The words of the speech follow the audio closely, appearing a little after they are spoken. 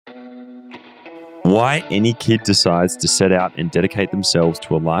Why any kid decides to set out and dedicate themselves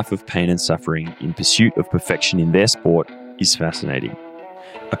to a life of pain and suffering in pursuit of perfection in their sport is fascinating.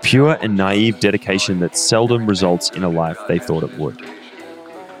 A pure and naive dedication that seldom results in a life they thought it would.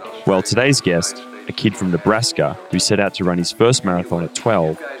 Well, today's guest, a kid from Nebraska who set out to run his first marathon at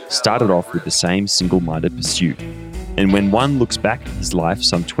 12, started off with the same single-minded pursuit. And when one looks back at his life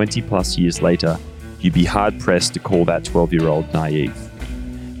some 20 plus years later, you'd be hard-pressed to call that 12-year-old naive.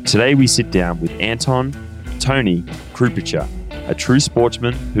 Today we sit down with Anton Tony Krupicher, a true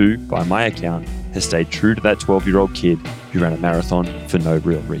sportsman who, by my account, has stayed true to that 12-year-old kid who ran a marathon for no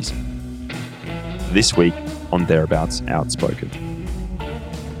real reason. This week on Thereabouts Outspoken.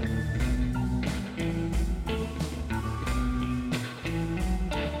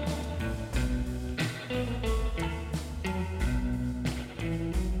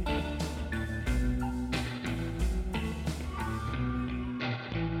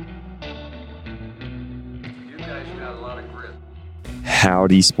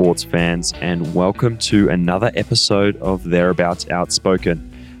 Howdy, sports fans, and welcome to another episode of Thereabouts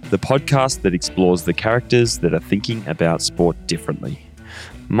Outspoken, the podcast that explores the characters that are thinking about sport differently.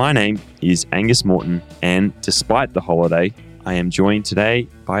 My name is Angus Morton, and despite the holiday, I am joined today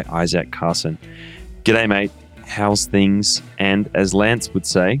by Isaac Carson. G'day, mate. How's things? And as Lance would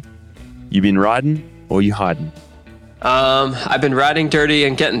say, you been riding or you hiding? I've been riding dirty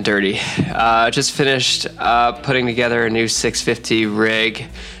and getting dirty. Just finished putting together a new 650 rig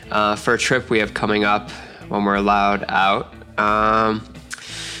for a trip we have coming up when we're allowed out. And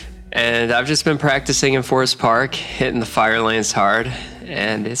I've just been practicing in Forest Park, hitting the fire lanes hard,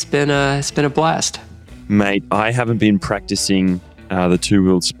 and it's been a blast. Mate, I haven't been practicing the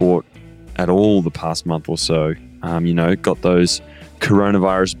two-wheeled sport at all the past month or so. Got those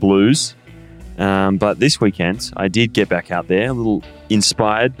coronavirus blues. But this weekend, I did get back out there, a little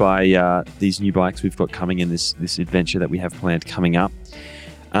inspired by these new bikes we've got coming in this adventure that we have planned coming up.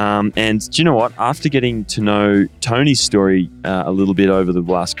 And do you know what? After getting to know Tony's story a little bit over the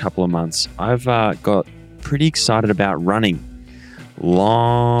last couple of months, I've got pretty excited about running,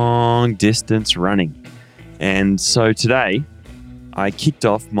 long distance running. And so today, I kicked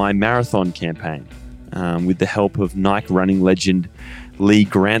off my marathon campaign with the help of Nike running legend Lee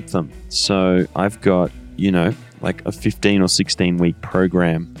Grantham. So I've got, like a 15 or 16 week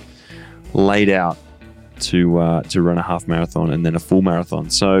program laid out to run a half marathon and then a full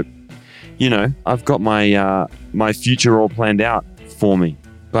marathon. So, I've got my future all planned out for me.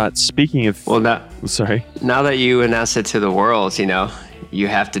 But speaking of... Now that you announced it to the world, you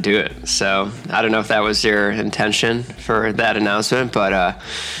have to do it. So I don't know if that was your intention for that announcement, but,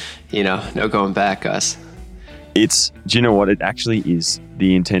 no going back, Gus. Do you know what? It actually is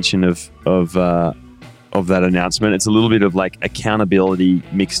the intention of that announcement. It's a little bit of like accountability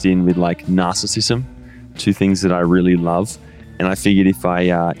mixed in with like narcissism, two things that I really love. And I figured if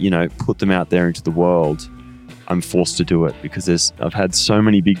I, put them out there into the world, I'm forced to do it because I've had so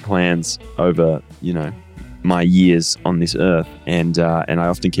many big plans over, my years on this earth, and I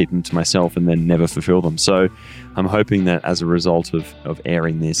often keep them to myself and then never fulfill them. So I'm hoping that as a result of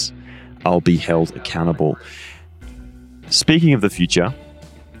airing this, I'll be held accountable. Speaking of the future,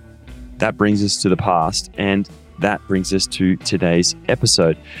 that brings us to the past, and that brings us to today's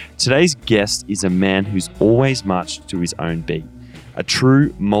episode. Today's guest is a man who's always marched to his own beat. A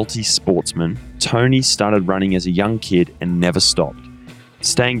true multi-sportsman, Tony started running as a young kid and never stopped,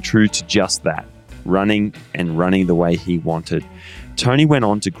 staying true to just that, running the way he wanted. Tony went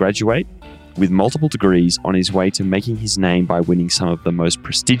on to graduate with multiple degrees on his way to making his name by winning some of the most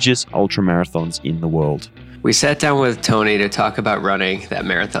prestigious ultramarathons in the world. We sat down with Tony to talk about running that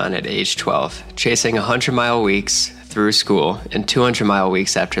marathon at age 12, chasing 100-mile weeks through school and 200-mile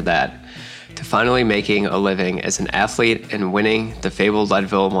weeks after that, to finally making a living as an athlete and winning the fabled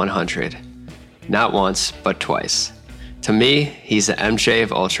Leadville 100. Not once, but twice. To me, he's the MJ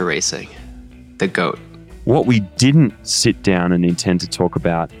of ultra racing, the GOAT. What we didn't sit down and intend to talk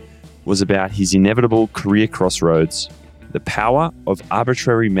about was about his inevitable career crossroads, the power of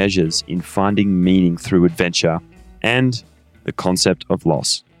arbitrary measures in finding meaning through adventure, and the concept of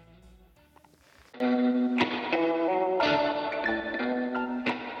loss.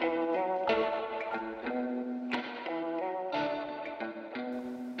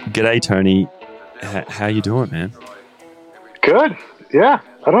 G'day, Tony. How you doing, man? Good. Yeah.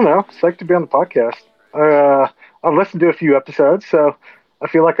 I don't know. Psyched to be on the podcast. I've listened to a few episodes, so I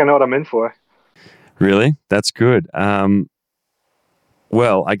feel like I know what I'm in for. Really? That's good.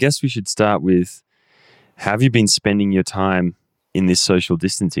 Well, I guess we should start with, have you been spending your time in this social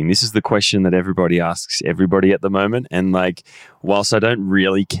distancing? This is the question that everybody asks everybody at the moment. And like, whilst I don't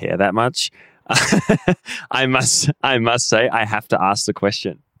really care that much, I must say, I have to ask the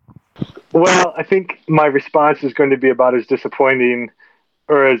question. Well, I think my response is going to be about as disappointing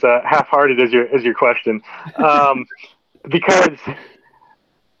or as half-hearted as your question, because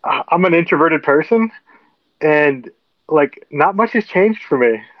I'm an introverted person, and like not much has changed for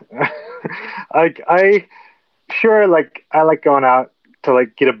me. Like I like going out to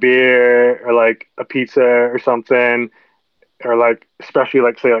like get a beer or like a pizza or something, or like especially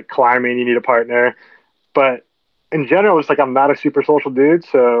like say like climbing, you need a partner. But in general, it's like I'm not a super social dude,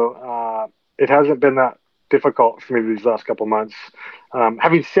 so it hasn't been that difficult for me these last couple months.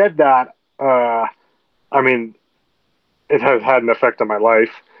 Having said that, I mean, it has had an effect on my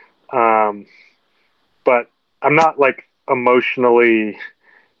life, but I'm not like emotionally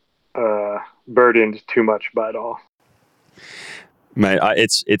burdened too much by it all. Mate,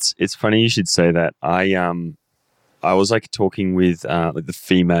 it's funny you should say that. I was like talking with like the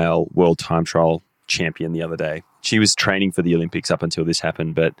female world time trial champion the other day. She was training for the Olympics up until this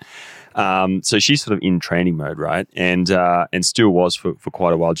happened, but so she's sort of in training mode, right? And still was for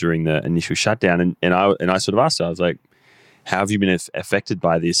quite a while during the initial shutdown. And I sort of asked her, I was like, "How have you been affected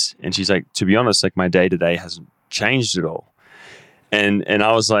by this?" And she's like, "To be honest, like my day to day hasn't changed at all." And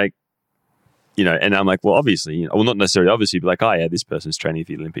I was like, and I'm like, well, obviously, well, not necessarily obviously, but like, oh yeah, this person's training for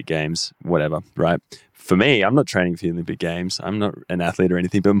the Olympic Games, whatever, right? For me, I'm not training for the Olympic Games. I'm not an athlete or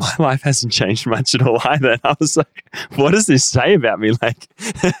anything, but my life hasn't changed much at all either. And I was like, what does this say about me? Like,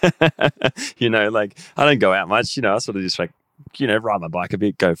 like I don't go out much, I sort of just like, ride my bike a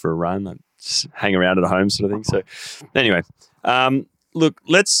bit, go for a run, I just hang around at home sort of thing. So anyway, look,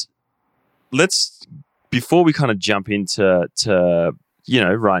 let's before we kind of jump into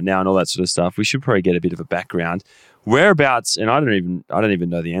right now and all that sort of stuff, we should probably get a bit of a background. Whereabouts, and I don't even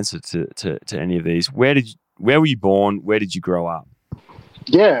know the answer to any of these. Where were you born? Where did you grow up?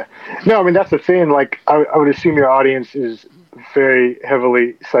 Yeah, no, I mean that's the thing. Like I would assume your audience is very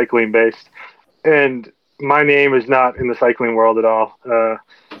heavily cycling based, and my name is not in the cycling world at all.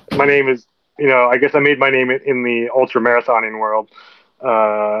 My name is, I guess I made my name in the ultra marathoning world,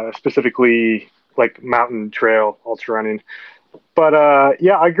 specifically like mountain trail ultra running. But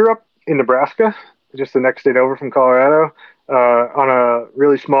yeah, I grew up in Nebraska, just the next state over from Colorado, on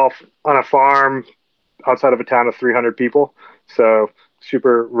a farm outside of a town of 300 people. So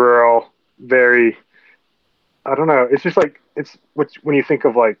super rural, very, I don't know. It's just like, when you think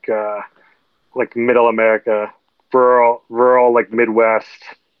of like middle America, rural, like Midwest,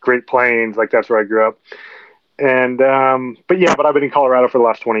 Great Plains, like that's where I grew up. And, but I've been in Colorado for the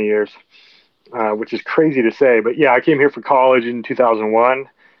last 20 years. Which is crazy to say, but yeah, I came here for college in 2001,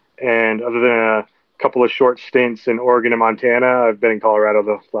 and other than a couple of short stints in Oregon and Montana, I've been in Colorado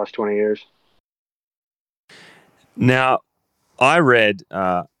the last 20 years. Now, I read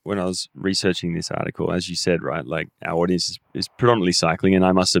when I was researching this article, as you said, right, like our audience is predominantly cycling, and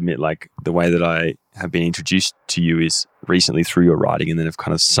I must admit, like the way that I have been introduced to you is recently through your writing, and then have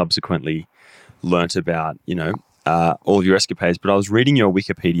kind of subsequently learnt about, all of your escapades. But I was reading your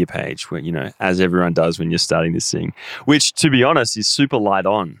Wikipedia page where, as everyone does when you're starting this thing, which to be honest is super light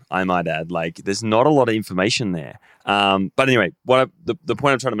on, I might add. Like there's not a lot of information there. But anyway, the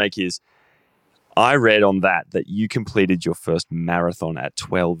point I'm trying to make is I read on that you completed your first marathon at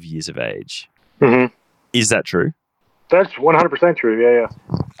 12 years of age. Mm-hmm. Is that true? That's 100% true. Yeah.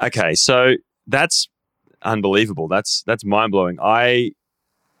 Okay. So that's unbelievable. That's mind blowing. I,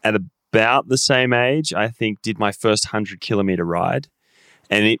 at about the same age, I think, did my first 100-kilometer ride,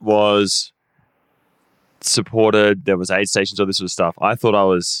 and it was supported. There was aid stations, all this sort of stuff. I thought I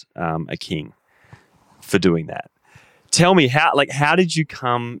was a king for doing that. Tell me how did you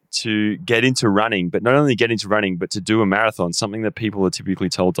come to get into running, but not only get into running, but to do a marathon, something that people are typically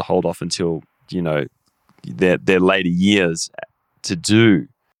told to hold off until, their later years to do?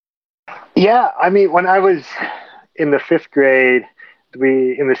 Yeah. I mean, when I was in the 5th grade,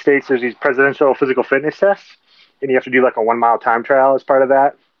 in the States, there's these presidential physical fitness tests, and you have to do like a 1-mile time trial as part of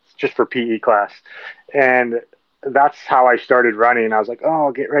that, just for PE class. And that's how I started running. I was like, oh,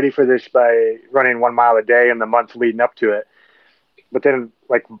 I'll get ready for this by running 1 mile a day in the month leading up to it. But then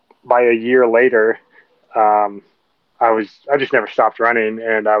like by a year later, I just never stopped running,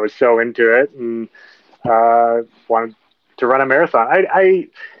 and I was so into it, and wanted to run a marathon.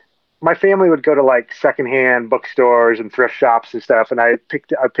 My family would go to like secondhand bookstores and thrift shops and stuff, and I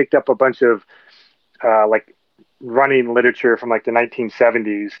picked up a bunch of like running literature from like the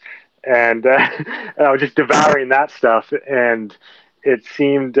 1970s, and I was just devouring that stuff. And it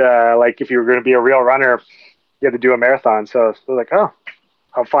seemed like if you were going to be a real runner, you had to do a marathon. So I was like, oh,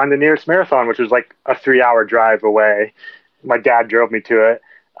 I'll find the nearest marathon, which was like a 3-hour drive away. My dad drove me to it.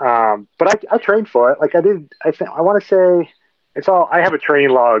 But I trained for it. Like I want to say I have a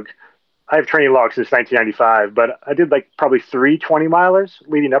training log. I have training logs since 1995, but I did like probably 3 20-milers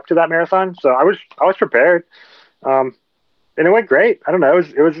leading up to that marathon. So I was prepared. And it went great. I don't know.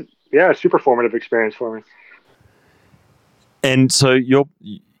 It was a super formative experience for me. And so you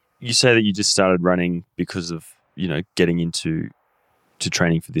say that you just started running because of, getting into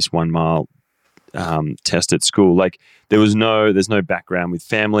training for this 1 mile test at school. Like there's no background with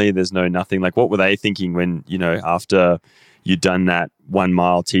family. There's no nothing. Like what were they thinking when, after you'd done that 1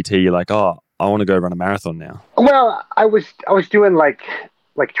 mile TT, you're like, oh, I want to go run a marathon now? Well, I was doing like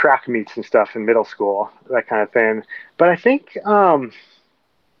track meets and stuff in middle school, that kind of thing. But I think,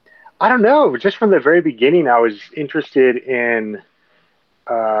 I don't know, just from the very beginning, I was interested in,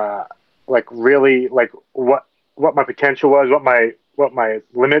 really what my potential was, what my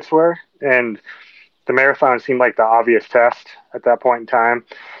limits were. And the marathon seemed like the obvious test at that point in time.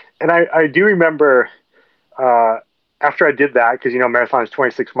 And I do remember, after I did that, because, marathon is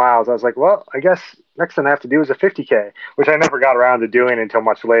 26 miles, I was like, well, I guess next thing I have to do is a 50K, which I never got around to doing until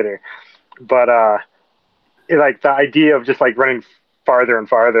much later. But the idea of just like running farther and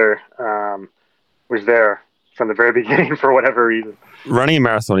farther was there from the very beginning for whatever reason. Running a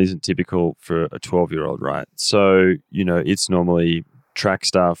marathon isn't typical for a 12-year-old, right? So, it's normally track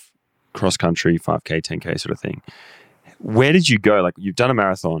stuff, cross country, 5K, 10K sort of thing. Where did you go? Like you've done a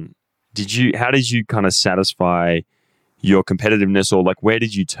marathon. How did you kind of satisfy your competitiveness, or like where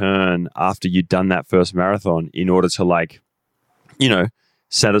did you turn after you'd done that first marathon in order to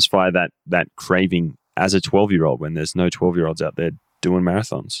satisfy that craving as a 12-year-old when there's no 12-year-olds out there doing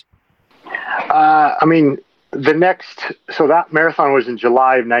marathons? So that marathon was in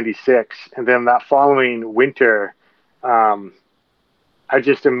July of 96. And then that following winter, I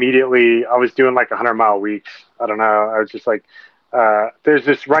was doing like 100-mile weeks. I don't know. I was just like, there's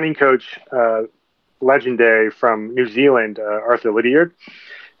this running coach, legendary from New Zealand, Arthur Lydiard,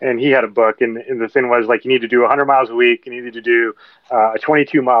 and he had a book, and the thing was like, you need to do 100 miles a week, you needed to do a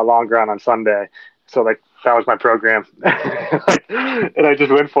 22-mile long run on Sunday. So like that was my program, and I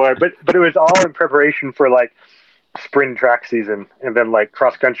just went for it. But it was all in preparation for like spring track season, and then like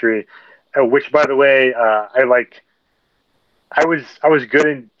cross country, which by the way, I was good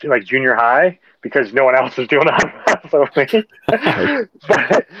in like junior high because no one else was doing that.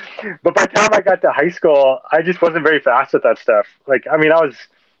 But by the time I got to high school, I just wasn't very fast at that stuff. Like, I mean, I was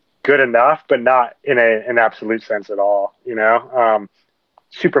good enough, but not in an absolute sense at all,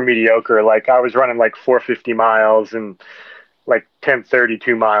 super mediocre. Like I was running like 450 miles and like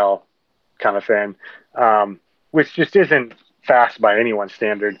 10:32 mile kind of thing, which just isn't fast by anyone's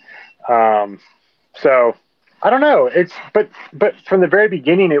standard. So I don't know. But from the very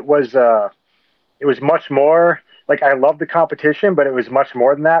beginning, it was much more like, I loved the competition, but it was much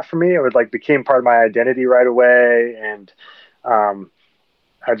more than that for me. It was like became part of my identity right away. And,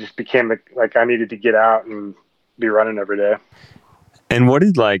 I just became like I needed to get out and be running every day. And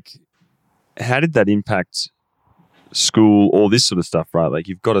how did that impact school, all this sort of stuff, right? Like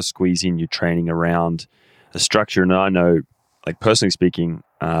you've got to squeeze in your training around a structure. And I know, like personally speaking,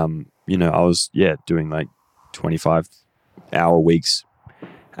 I was, doing like 25-hour weeks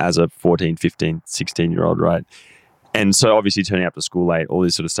as a 14, 15, 16-year-old, right? And so obviously turning up to school late, all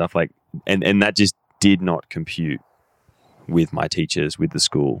this sort of stuff, like, and that just did not compute with my teachers, with the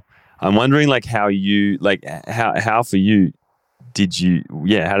school. I'm wondering like how you, like how for you did you,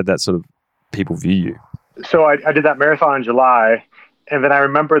 how did that sort of people view you? So I did that marathon in July, and then I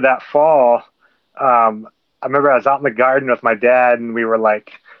remember that fall, I remember I was out in the garden with my dad, and we were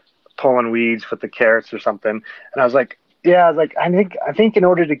like pulling weeds with the carrots or something. And I was like, I think in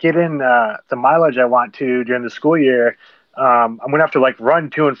order to get in the mileage I want to during the school year, I'm gonna have to like run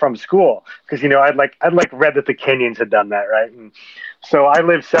to and from school, because I'd read that the Kenyans had done that, right? And so I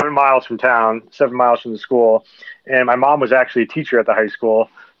lived 7 miles from town, 7 miles from the school, and my mom was actually a teacher at the high school,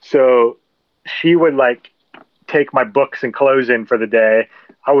 so she would like take my books and clothes in for the day.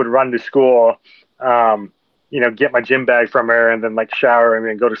 I would run to school, get my gym bag from her, and then like shower and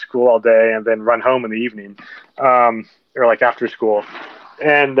then go to school all day, and then run home in the evening, or like after school.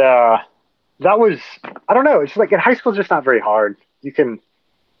 And that was, I don't know. It's like in high school, it's just not very hard. You can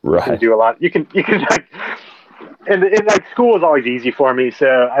do a lot. You can like, and like school was always easy for me.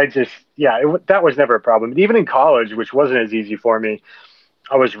 So I just, that was never a problem. Even in college, which wasn't as easy for me,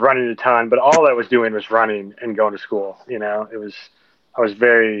 I was running a ton, but all I was doing was running and going to school. I was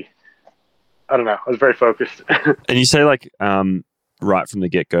very focused. And you say like, right from the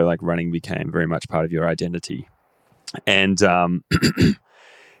get-go, like running became very much part of your identity. And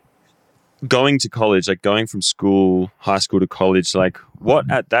going to college, like going from school, high school to college, like what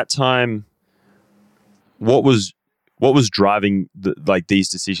at that time, what was driving these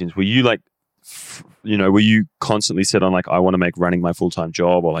decisions? Were you like, were you constantly set on like, I want to make running my full-time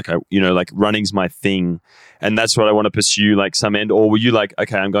job, or like, like running's my thing and that's what I want to pursue, like some end? Or were you like,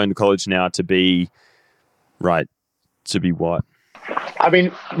 okay, I'm going to college now to be what? I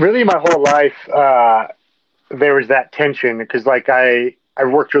mean, really my whole life, there was that tension because like I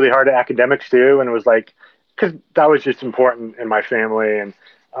worked really hard at academics too. And it was like, cause that was just important in my family and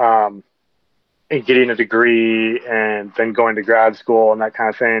getting a degree and then going to grad school and that kind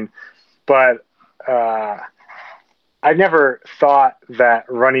of thing. But I never thought that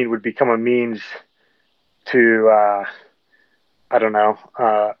running would become a means to, I don't know,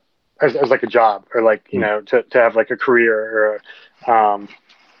 as like a job or like, to have like a career or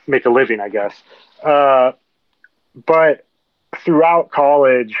make a living, I guess. But throughout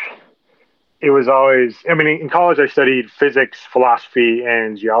college, it was always, I mean, in college I studied physics, philosophy,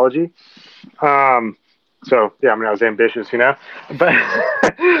 and geology. So yeah, I mean, I was ambitious, but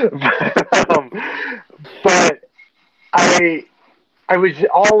I was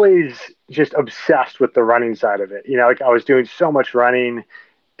always just obsessed with the running side of it. Like I was doing so much running,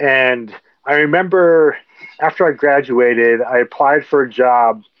 and I remember after I graduated, I applied for a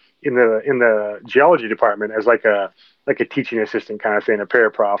job in the geology department as like a teaching assistant kind of thing, a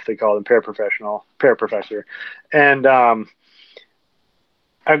paraprof, they call them, paraprofessor. And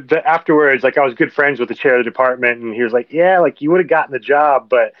afterwards, like I was good friends with the chair of the department, and he was like, yeah, like you would have gotten the job,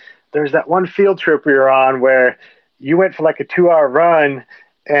 but there's that one field trip we were on where you went for like a 2-hour run,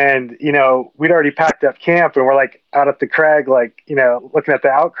 and we'd already packed up camp, and we're like out at the crag, like looking at the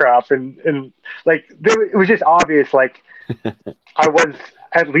outcrop, and like it was just obvious, like I was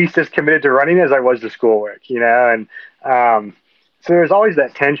at least as committed to running as I was to schoolwork, and so there's always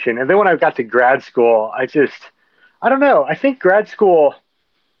that tension. And then when I got to grad school, I don't know, I think grad school,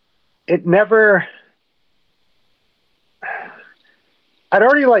 I'd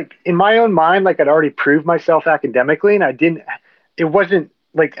already, like, in my own mind, like I'd already proved myself academically, and it wasn't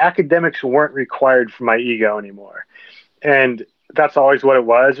like academics weren't required for my ego anymore. And that's always what it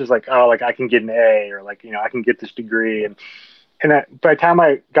was. It was like, oh, like I can get an A, or like, I can get this degree. And by the time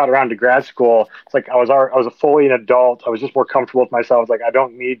I got around to grad school, it's like I was a fully an adult. I was just more comfortable with myself. Like I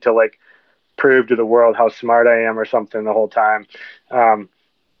don't need to like prove to the world how smart I am or something the whole time.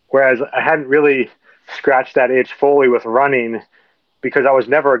 Whereas I hadn't really scratched that itch fully with running because I was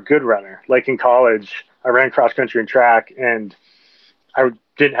never a good runner. Like in college, I ran cross country and track, and I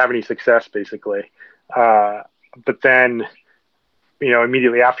didn't have any success basically. But then,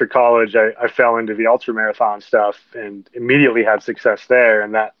 immediately after college, I fell into the ultra marathon stuff and immediately had success there.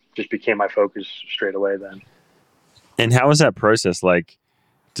 And that just became my focus straight away then. And how was that process? Like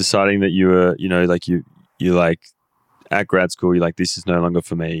deciding that you were, like you like at grad school, you're like, this is no longer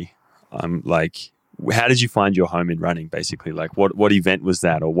for me. I'm like, how did you find your home in running basically? Like what event was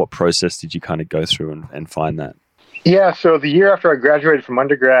that, or what process did you kind of go through and find that? Yeah. So the year after I graduated from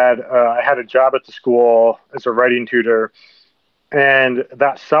undergrad, I had a job at the school as a writing tutor. And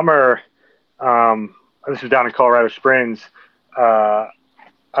that summer, this was down in Colorado Springs, I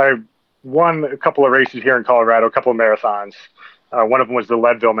won a couple of races here in Colorado, a couple of marathons. One of them was the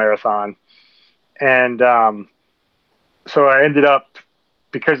Leadville Marathon. And so I ended up,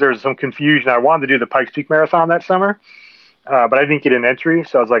 because there was some confusion, I wanted to do the Pikes Peak Marathon that summer, but I didn't get an entry.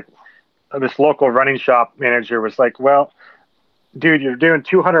 So I was like, this local running shop manager was like, well, dude, you're doing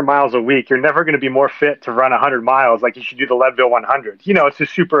 200 miles a week. You're never going to be more fit to run 100 miles. Like you should do the Leadville 100. It's a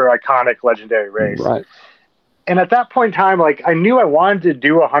super iconic, legendary race. Right. And at that point in time, like I knew I wanted to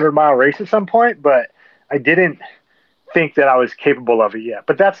do a 100-mile race at some point, but I didn't think that I was capable of it yet.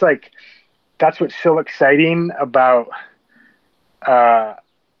 But that's what's so exciting about, I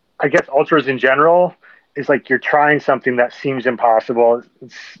guess, ultras in general, is like you're trying something that seems impossible.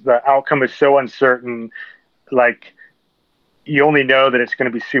 The outcome is so uncertain. Like you only know that it's going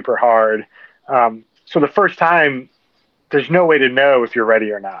to be super hard. So the first time, there's no way to know if you're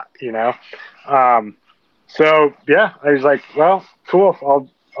ready or not, So yeah, I was like, well, cool.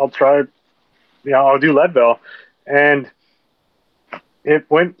 I'll try, I'll do Leadville. And it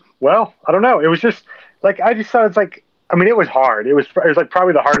went well. I don't know. It was just like, I just thought it's like, I mean, it was hard. It was like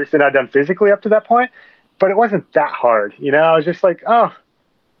probably the hardest thing I'd done physically up to that point, but it wasn't that hard. I was just like, oh,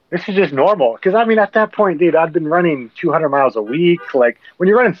 this is just normal. Cause I mean, at that point, dude, I'd been running 200 miles a week. Like when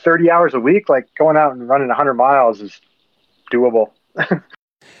you're running 30 hours a week, like going out and running 100 miles is doable.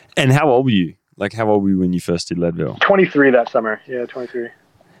 And how old were you? Like how old were you when you first did Leadville? 23 that summer. Yeah, 23.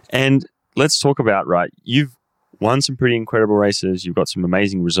 And let's talk about, right, you've won some pretty incredible races. You've got some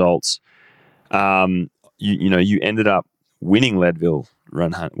amazing results. You ended up winning Leadville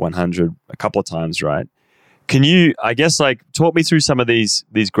Run 100 a couple of times, right? Can you, I guess, like talk me through some of these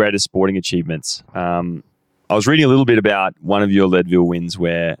greatest sporting achievements? I was reading a little bit about one of your Leadville wins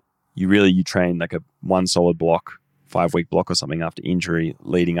where you trained like a one solid block, 5-week block or something after injury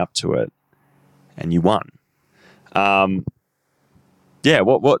leading up to it, and you won. Tell me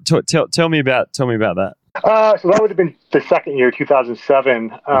about that. So that would have been the second year,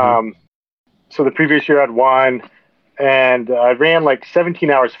 2007. So the previous year I'd won, and I ran like 17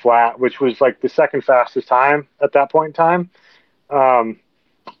 hours flat, which was like the second fastest time at that point in time.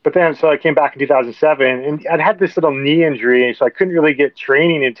 But then, so I came back in 2007, and I'd had this little knee injury, so I couldn't really get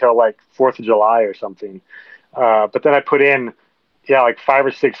training until like 4th of July or something. But then I put in, like 5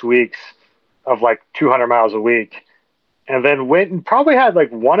 or 6 weeks of like 200 miles a week, and then went and probably had like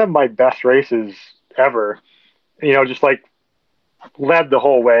one of my best races ever. Just like led the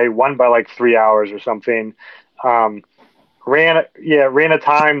whole way, won by like 3 hours or something. Ran a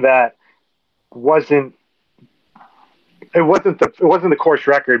time that wasn't the course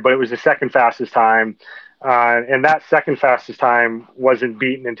record, but it was the second fastest time. And that second fastest time wasn't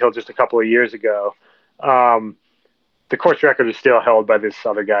beaten until just a couple of years ago. The course record is still held by this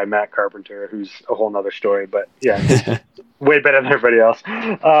other guy, Matt Carpenter, who's a whole nother story, but yeah, way better than everybody else.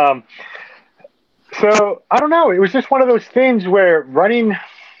 So I don't know. It was just one of those things where running,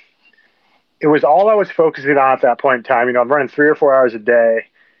 it was all I was focusing on at that point in time. I'm running 3 or 4 hours a day,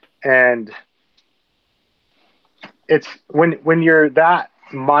 and it's when you're that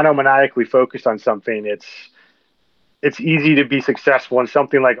monomaniacally focused on something, it's easy to be successful in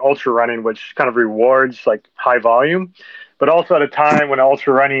something like ultra running, which kind of rewards like high volume, but also at a time when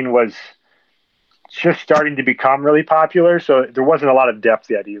ultra running was just starting to become really popular. So there wasn't a lot of depth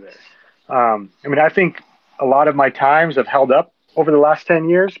yet either. I think a lot of my times have held up over the last 10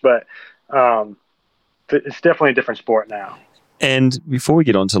 years, but it's definitely a different sport now. And before we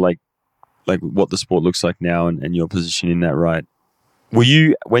get on to like what the sport looks like now and your position in that, right? Were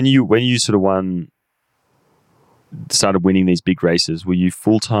you, when you sort of started winning these big races, were you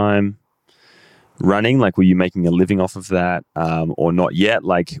full-time running? Like, were you making a living off of that, or not yet?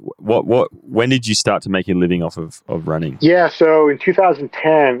 Like, when did you start to make a living off of running? Yeah, so in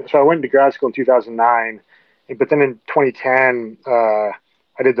 2010, so I went to grad school in 2009, but then in 2010, I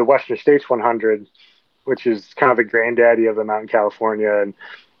did the Western States 100, which is kind of the granddaddy of the Mountain California, and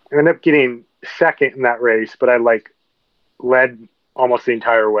I ended up getting second in that race, but I led almost the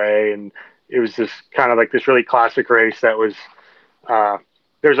entire way, and it was just kind of like this really classic race that was.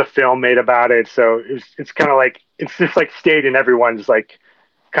 There's a film made about it, so it's kind of like it's just like stayed in everyone's like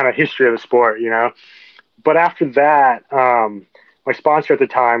kind of history of the sport, But after that, my sponsor at the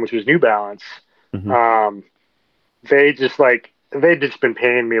time, which was New Balance, they'd just been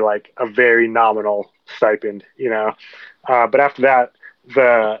paying me like a very nominal stipend, But after that,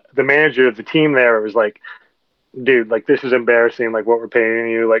 the manager of the team there was like, "Dude, like this is embarrassing. Like what we're paying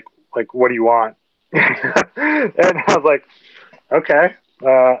you. Like what do you want?" And I was like, "Okay.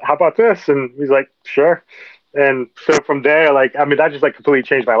 How about this?" And he's like, "Sure." And so from there, that just like completely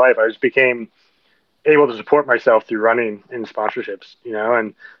changed my life. I just became able to support myself through running and sponsorships,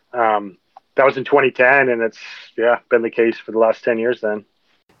 and that was in 2010, and it's been the case for the last 10 years then.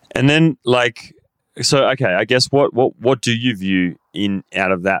 And then okay, I guess what do you view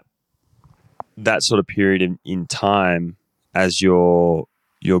out of that sort of period in time as your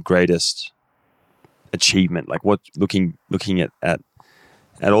greatest achievement? Like what looking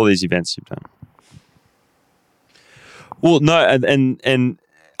at all these events you've done? Well, no, and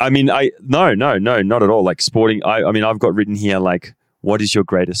I mean, no, not at all. Like sporting, I mean, I've got written here like, what is your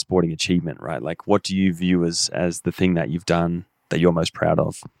greatest sporting achievement, right? Like, what do you view as the thing that you've done that you're most proud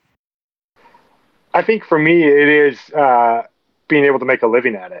of? I think for me, it is being able to make a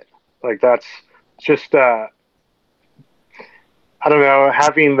living at it. Like that's just, I don't know,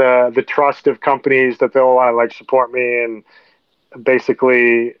 having the trust of companies that they'll want to like support me and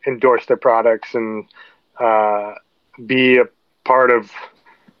basically endorse their products and be a part of,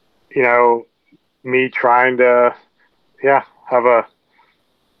 me trying to, have a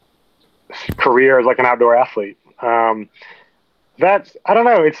career as like an outdoor athlete. That's, I don't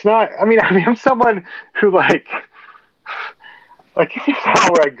know. It's not, I'm someone who like if you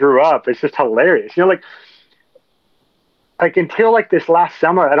saw where I grew up, it's just hilarious. Like until like this last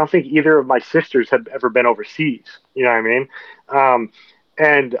summer, I don't think either of my sisters had ever been overseas. You know what I mean?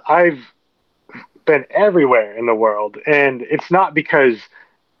 And I've been everywhere in the world, and it's not because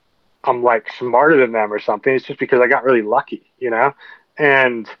I'm like smarter than them or something. It's just because I got really lucky,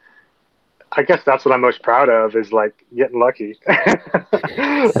 And I guess that's what I'm most proud of is like getting lucky.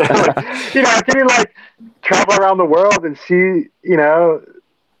 I can like travel around the world and see,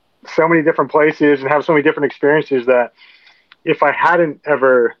 so many different places and have so many different experiences that if I hadn't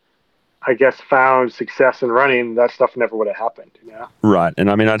ever, I guess, found success in running, that stuff never would have happened, Right.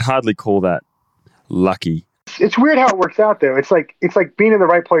 And I mean, I'd hardly call that lucky. It's weird how it works out though. It's like being in the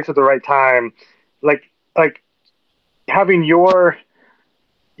right place at the right time, like having your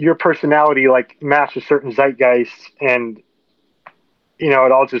personality like match a certain zeitgeist, and it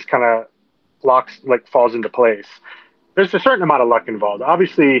all just kind of falls into place. There's a certain amount of luck involved.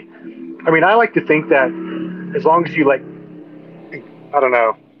 Obviously, I mean, I like to think that as long as you like, I don't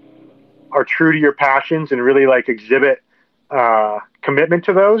know, are true to your passions and really like exhibit commitment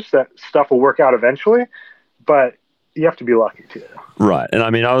to those, that stuff will work out eventually. But you have to be lucky too. Right. And I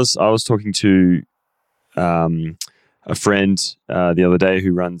mean, I was talking to a friend the other day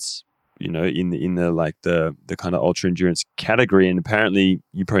who runs, in the like the kind of ultra endurance category, and apparently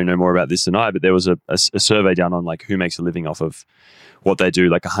you probably know more about this than I, but there was a survey done on like who makes a living off of what they do,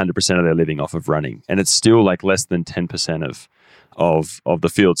 like 100% of their living off of running, and it's still like less than 10% of the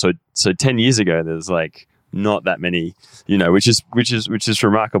field. So 10 years ago, there's like not that many, which is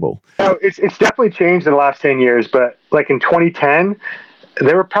remarkable. It's definitely changed in the last 10 years, but like in 2010,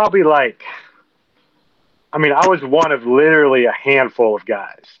 there were probably like, I mean, I was one of literally a handful of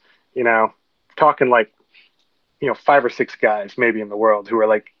guys, talking like, 5 or 6 guys maybe in the world who are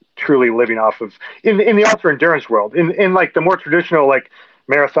like truly living off of in the ultra endurance world, in like the more traditional like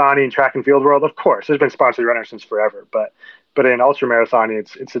marathoning, track and field world. Of course, there's been sponsored runners since forever, but in ultra marathoning,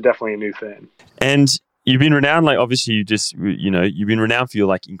 it's definitely a new thing. And you've been renowned, like obviously you've been renowned for your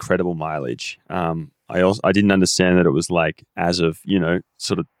like incredible mileage. I didn't understand that it was like as of,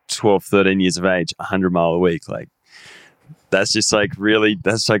 sort of 12, 13 years of age, 100 mile a week. Like that's really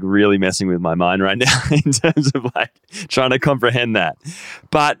messing with my mind right now in terms of like trying to comprehend that.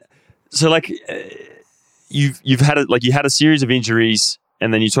 But so like you've had you had a series of injuries,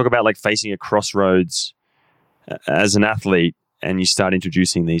 and then you talk about like facing a crossroads as an athlete, and you start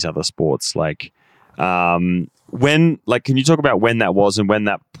introducing these other sports. Like can you talk about when that was and when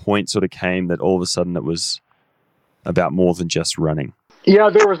that point sort of came that all of a sudden it was about more than just running?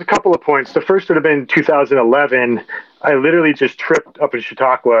 Yeah, there was a couple of points. The first would have been 2011. I literally just tripped up in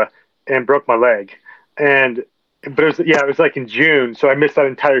Chautauqua and broke my leg. But it was like in June, so I missed that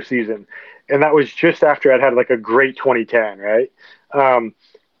entire season. And that was just after I'd had like a great 2010, right?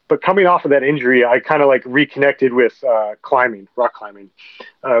 But coming off of that injury, I kind of like reconnected with climbing, rock climbing.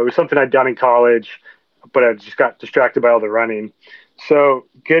 It was something I'd done in college, but I just got distracted by all the running. So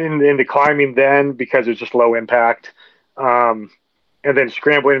getting into climbing then, because it was just low impact, and then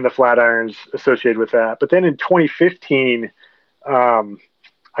scrambling in the flat irons associated with that. But then in 2015, I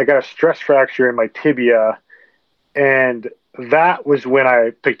got a stress fracture in my tibia, and that was when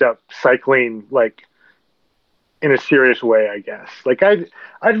I picked up cycling, like in a serious way, I guess. Like I'd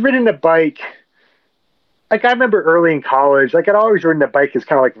ridden a bike. Like I remember early in college, like I'd always ridden a bike as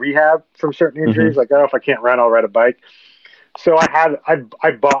kind of like rehab from certain injuries. Mm-hmm. Like, oh, if I can't run, I'll ride a bike. So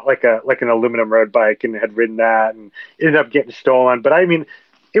I bought like an aluminum road bike and had ridden that, and ended up getting stolen. But I mean,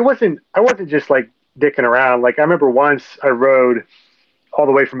 I wasn't just like dicking around. Like I remember once I rode all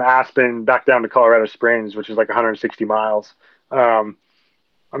the way from Aspen back down to Colorado Springs, which is like 160 miles. I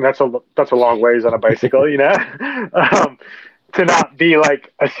mean, that's a long ways on a bicycle, to not be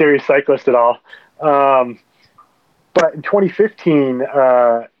like a serious cyclist at all. But in 2015,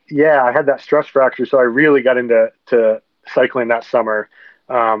 I had that stress fracture. So I really got into cycling that summer.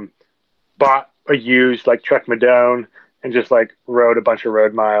 Bought a used like Trek Madone and just like rode a bunch of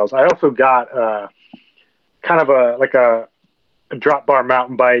road miles. I also got kind of a drop bar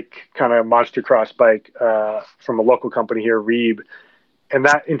mountain bike, kind of monster cross bike from a local company here, Reeb. And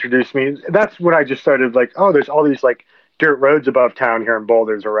that introduced me. That's when I just started like, oh, there's all these like dirt roads above town here in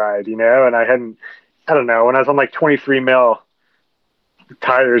Boulder to ride, and I don't know, when I was on like 23 mil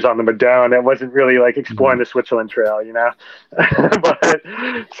tires on the Madone, it wasn't really like exploring the Switzerland Trail, but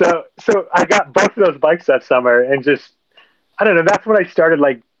so I got both of those bikes that summer, and just, I don't know, that's when I started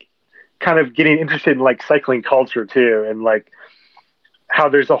like kind of getting interested in like cycling culture too. And like how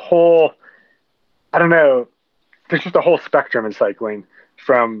there's a whole, I don't know, there's just a whole spectrum in cycling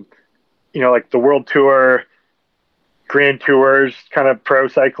from, like the World Tour, Grand Tours, kind of pro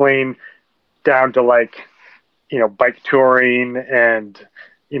cycling, down to like, bike touring and,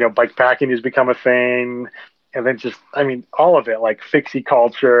 bike packing has become a thing. And then just, I mean, all of it, like fixie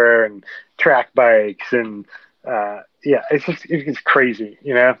culture and track bikes and, it's crazy,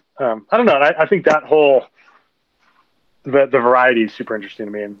 I don't know. And I think that whole the variety is super interesting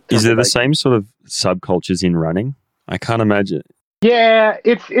to me. Is there the same sort of subcultures in running? I can't imagine. Yeah,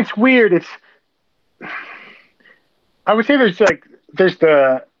 it's weird. I would say there's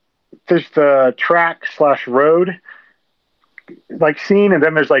the track / road like scene, and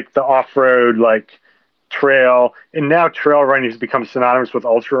then there's like the off road like trail, and now trail running has become synonymous with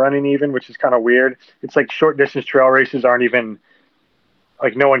ultra running even, which is kind of weird. It's like short distance trail races aren't even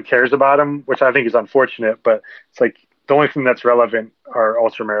like, no one cares about them, which I think is unfortunate, but it's like the only thing that's relevant are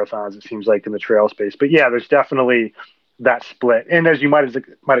ultra marathons, it seems like, in the trail space. But yeah, there's definitely that split. And as you might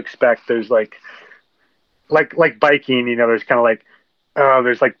expect, there's like biking, there's kind of like,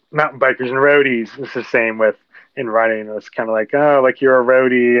 there's like mountain bikers and roadies. It's the same with in running. It's kind of like, like you're a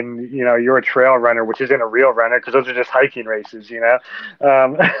roadie and you're a trail runner, which isn't a real runner because those are just hiking races.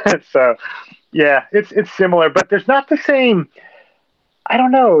 So yeah, it's similar, but there's not the same. I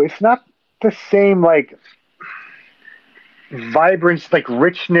don't know. It's not the same like vibrance, like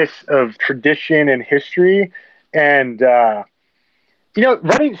richness of tradition and history. And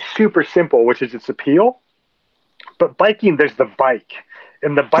running's super simple, which is its appeal. But biking, there's the bike.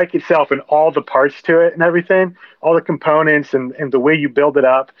 And the bike itself and all the parts to it and everything, all the components and the way you build it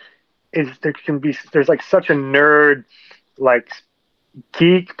up there's like such a nerd, like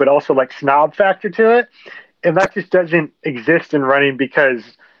geek, but also like snob factor to it. And that just doesn't exist in running because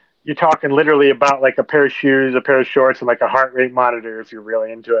you're talking literally about like a pair of shoes, a pair of shorts, and like a heart rate monitor if you're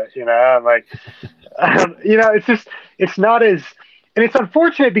really into it, I'm like, it's not as, and it's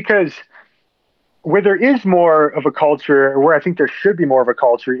unfortunate because where there is more of a culture, or where I think there should be more of a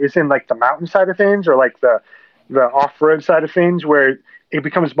culture, is in like the mountain side of things, or like the off-road side of things, where it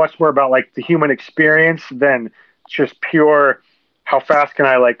becomes much more about like the human experience than just pure how fast can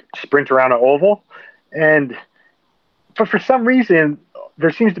I like sprint around an oval. But for some reason,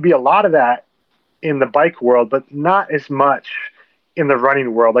 there seems to be a lot of that in the bike world, but not as much in the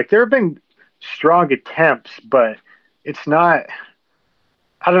running world. Like there have been strong attempts, but it's not.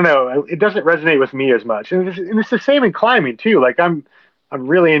 I don't know. It doesn't resonate with me as much, and it's the same in climbing too. Like I'm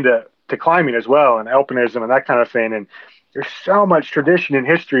really into climbing as well, and alpinism and that kind of thing. And there's so much tradition and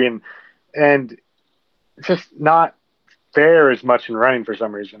history, and it's just not there as much in running for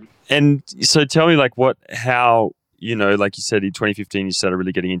some reason. And so, tell me, like, how like you said in 2015, you started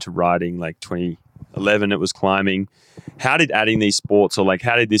really getting into riding. Like 2011, it was climbing. How did adding these sports, or like,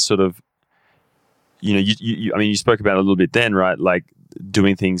 how did this sort of, you spoke about it a little bit then, right? Like,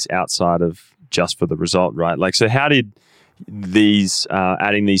 doing things outside of just for the result, right? Like, so how did these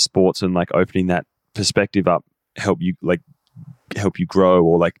adding these sports and like opening that perspective up help you grow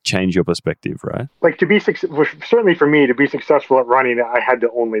or like change your perspective, right? Like certainly for me to be successful at running, I had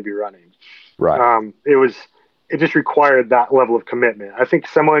to only be running. Right. It just required that level of commitment. I think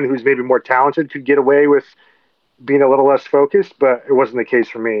someone who's maybe more talented could get away with being a little less focused, but it wasn't the case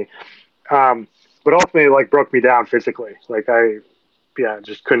for me. But ultimately, it like broke me down physically. Like I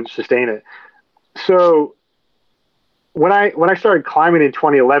just couldn't sustain it. So when I started climbing in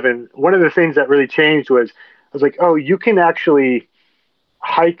 2011, one of the things that really changed was I was like, oh, you can actually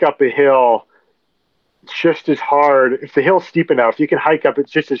hike up a hill just as hard. If the hill's steep enough, you can hike up it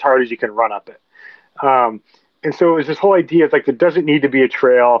just as hard as you can run up it. And so it was this whole idea of like, there doesn't need to be a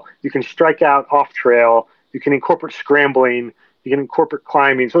trail. You can strike out off trail. You can incorporate scrambling. You can incorporate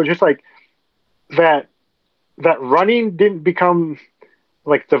climbing. So it's just like that running didn't become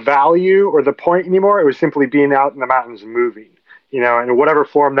like the value or the point anymore. It was simply being out in the mountains and moving, and whatever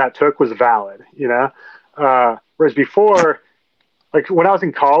form that took was valid, whereas before, like when I was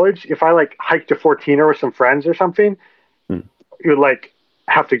in college, if I like hiked to Fortuna with some friends or something, you would like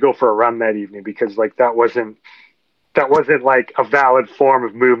have to go for a run that evening because like that wasn't like a valid form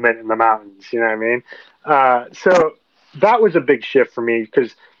of movement in the mountains. You know what I mean? So that was a big shift for me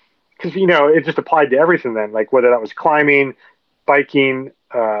because it just applied to everything then, like whether that was climbing, biking,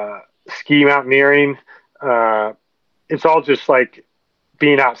 ski mountaineering, it's all just like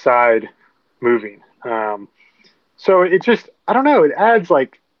being outside moving. So it just, I don't know, it adds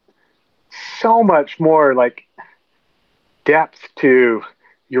like so much more like depth to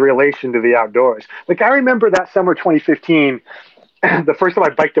your relation to the outdoors. Like I remember that summer 2015, the first time I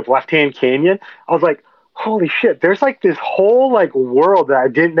biked up Left Hand Canyon, I was like, holy shit, there's like this whole like world that I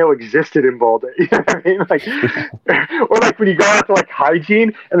didn't know existed in Boulder. You know what I mean? Like, or like when you go out to like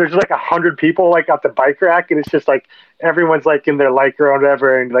hygiene and there's like 100 people like at the bike rack and it's just like everyone's like in their Lycra or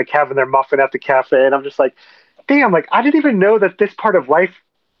whatever and like having their muffin at the cafe. And I'm just like, damn, like I didn't even know that this part of life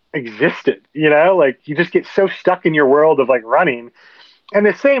existed, like you just get so stuck in your world of like running. And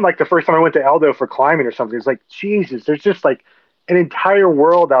the same, like the first time I went to Eldo for climbing or something, it's like, Jesus, there's just like an entire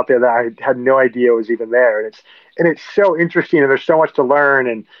world out there that I had no idea was even there. And it's so interesting, and there's so much to learn.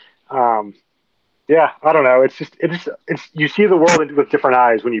 And yeah, I don't know. It's you see the world with different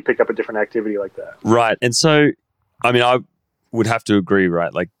eyes when you pick up a different activity like that. Right. And so, I mean, I would have to agree,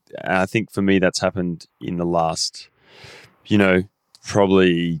 right? Like, I think for me, that's happened in the last,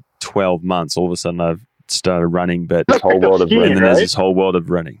 probably 12 months. All of a sudden, I've started running, but this whole world of running, and then there's this whole world of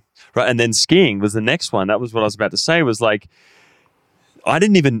running. Right. And then skiing was the next one. That was what I was about to say, was like, I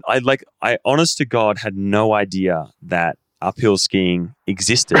honest to God had no idea that uphill skiing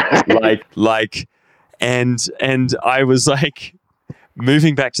existed. And I was like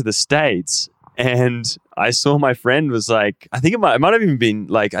moving back to the States, and I saw my friend was like, I think it might have even been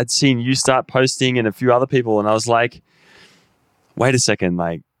like, I'd seen you start posting and a few other people. And I was like, wait a second,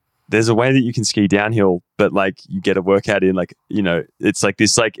 like, there's a way that you can ski downhill, but like you get a workout in, like, it's like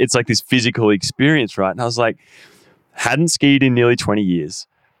this physical experience, right? And I was like, hadn't skied in nearly 20 years.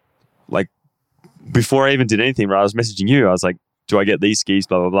 Like, before I even did anything, right, I was messaging you. I was like, do I get these skis?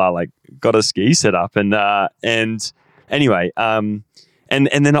 Blah, blah, blah. Like, got a ski set up. And anyway, and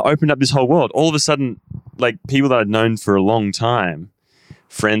then I opened up this whole world. All of a sudden, like, people that I'd known for a long time,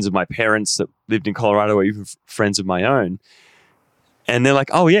 friends of my parents that lived in Colorado, or even friends of my own. And they're like,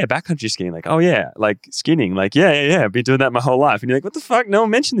 oh yeah, backcountry skiing. Like, oh yeah, like skinning. Like, yeah. I've been doing that my whole life. And you're like, what the fuck? No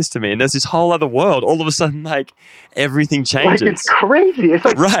one mentioned this to me. And there's this whole other world. All of a sudden, like, everything changes. Like, it's crazy. It's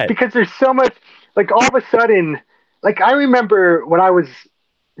like, right. Because there's so much, like, all of a sudden, like, I remember when I was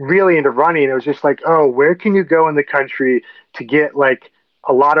really into running, it was just like, oh, where can you go in the country to get like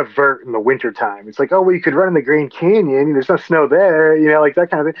a lot of vert in the wintertime? It's like, oh, well, you could run in the Grand Canyon. There's no snow there, like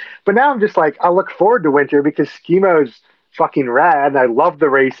that kind of thing. But now I'm just like, I look forward to winter because Skimo's fucking rad, and I love the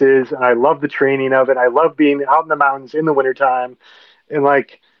races, and I love the training of it. I love being out in the mountains in the wintertime. And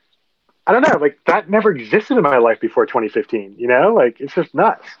like, I don't know, like, that never existed in my life before 2015, like, it's just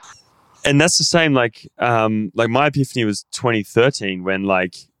nuts. And that's the same, like my epiphany was 2013 when,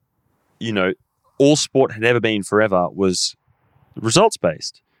 like, all sport had ever been forever was results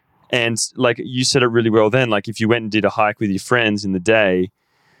based. And like you said it really well then, like, if you went and did a hike with your friends in the day,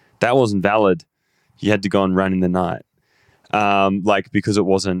 that wasn't valid. You had to go and run in the night. Because it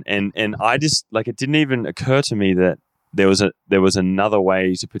wasn't, and I just, like, it didn't even occur to me that there was another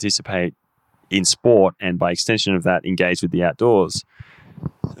way to participate in sport, and by extension of that, engage with the outdoors,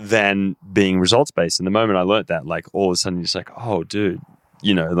 than being results based. And the moment I learned that, like, all of a sudden, you're just like, oh, dude,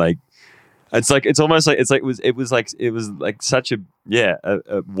 like, it's almost like it was like such a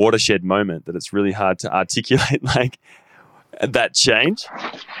watershed moment that it's really hard to articulate, like, that change.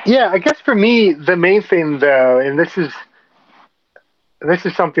 Yeah, I guess for me, the main thing though, and this is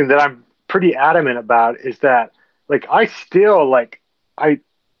something that I'm pretty adamant about, is that, like, I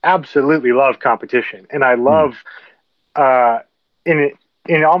absolutely love competition, and I love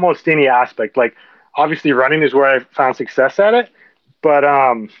in almost any aspect. Like, obviously running is where I found success at it, but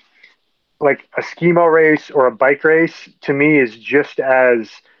like a skimo race or a bike race to me is just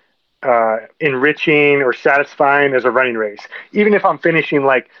as enriching or satisfying as a running race. Even if I'm finishing,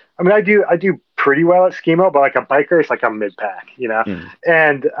 like, I mean, I do pretty well at skimo, but like a bike race, like, I'm mid-pack,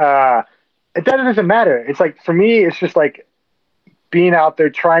 and that doesn't matter. It's like, for me, it's just like being out there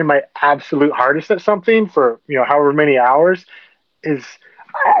trying my absolute hardest at something for, however many hours is,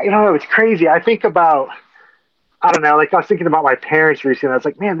 I don't know, it's crazy. I think about, I don't know, like, I was thinking about my parents recently. I was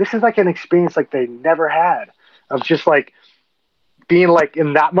like, man, this is like an experience like they never had, of just like being like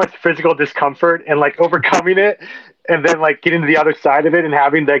in that much physical discomfort and like overcoming it, and then like getting to the other side of it and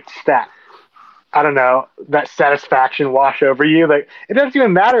having like that, I don't know, that satisfaction wash over you. Like, it doesn't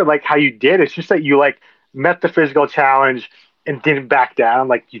even matter like how you did. It's just that you like met the physical challenge and didn't back down.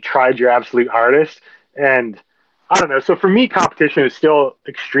 Like, you tried your absolute hardest. And I don't know. So for me, competition is still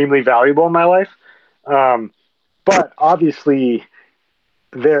extremely valuable in my life. But obviously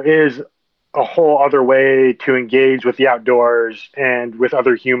there is a whole other way to engage with the outdoors and with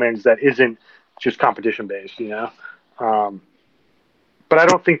other humans that isn't just competition based, but I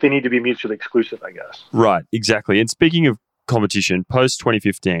don't think they need to be mutually exclusive, I guess. Right, exactly. And speaking of competition, post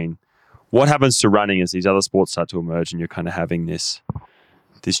 2015, what happens to running as these other sports start to emerge and you're kind of having this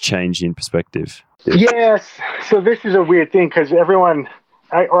change in perspective? Yes. So this is a weird thing, because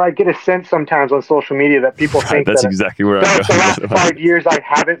I get a sense sometimes on social media that people think that's exactly where I'm going. The last 5 years I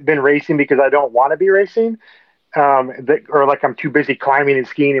haven't been racing because I don't want to be racing, or like I'm too busy climbing and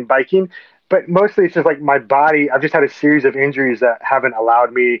skiing and biking. But mostly it's just like my body, I've just had a series of injuries that haven't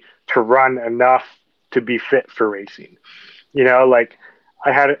allowed me to run enough to be fit for racing. Like,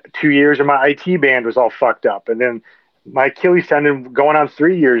 I had 2 years and my IT band was all fucked up. And then my Achilles tendon going on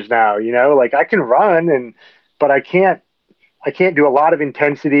 3 years now, like, I can run but I can't I can't do a lot of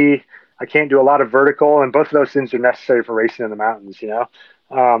intensity. I can't do a lot of vertical, and both of those things are necessary for racing in the mountains, you know?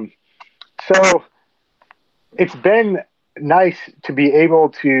 So it's been nice to be able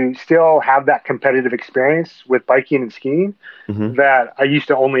to still have that competitive experience with biking and skiing that I used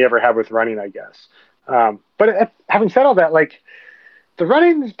to only ever have with running, I guess. But having said all that, like, the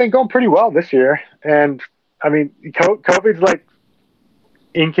running has been going pretty well this year. And I mean, COVID's like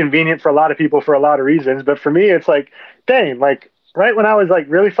inconvenient for a lot of people for a lot of reasons. But for me, it's like, dang, like right when I was like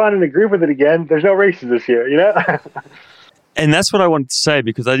really finding a groove with it again, there's no races this year, you know? And that's what I wanted to say,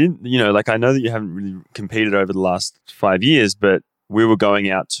 because I didn't, you know, like, I know that you haven't really competed over the last 5 years, but we were talking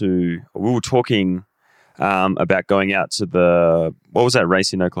about going out to what was that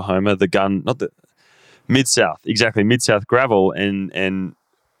race in Oklahoma? Mid-South, exactly, Mid-South gravel. And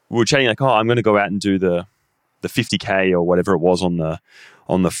we were chatting like, I'm going to go out and do the 50K or whatever it was on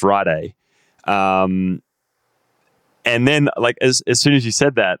the Friday. And then like, as soon as you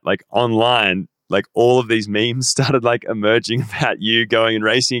said that, like online, like all of these memes started like emerging about you going and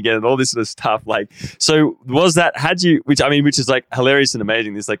racing again and all this sort of stuff. Like, so was that, which is like hilarious and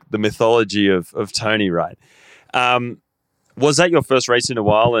amazing. This like the mythology of Tony, right? Was that your first race in a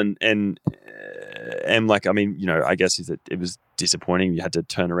while? And like, I mean, you know, I guess it was disappointing. You had to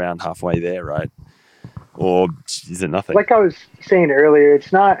turn around halfway there, right? Or is it nothing? Like I was saying earlier,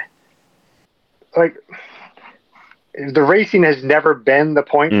 it's not like the racing has never been the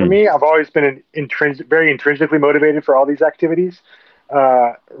point for me. I've always been very intrinsically motivated for all these activities.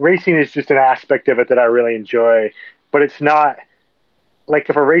 Racing is just an aspect of it that I really enjoy, but it's not like,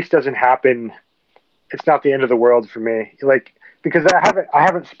 if a race doesn't happen, it's not the end of the world for me. Like, because I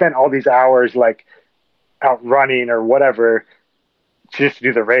haven't spent all these hours like out running or whatever just to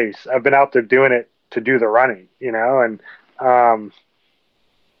do the race. I've been out there doing it to do the running, you know? And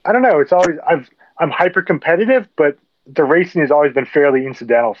I don't know. It's always, I'm hyper competitive, but the racing has always been fairly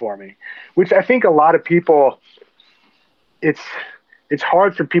incidental for me, which I think a lot of people, it's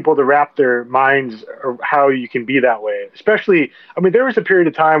hard for people to wrap their minds or how you can be that way. Especially, I mean, there was a period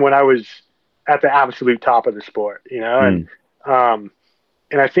of time when I was at the absolute top of the sport, you know,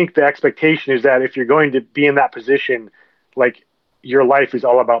 and I think the expectation is that if you're going to be in that position, like, your life is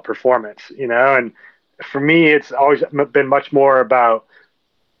all about performance, you know? And for me, it's always been much more about,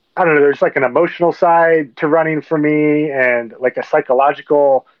 I don't know, there's like an emotional side to running for me and like a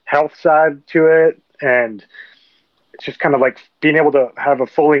psychological health side to it. And it's just kind of like being able to have a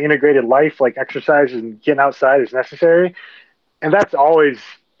fully integrated life, like exercise and getting outside is necessary. And that's always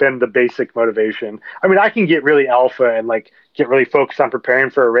been the basic motivation. I mean, I can get really alpha and like get really focused on preparing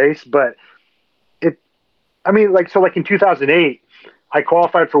for a race, but like in 2008, I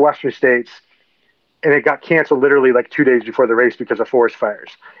qualified for Western States and it got canceled literally like 2 days before the race because of forest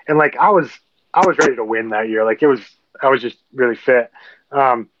fires. And like, I was ready to win that year. Like I was just really fit.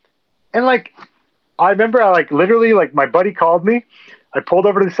 And like, I remember literally my buddy called me. I pulled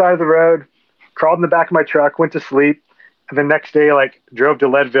over to the side of the road, crawled in the back of my truck, went to sleep. And the next day, like, drove to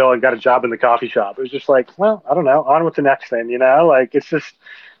Leadville and got a job in the coffee shop. It was just like, well, I don't know, on with the next thing, you know? Like, it's just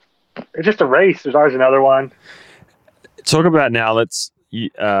a race. There's always another one. Talk about now,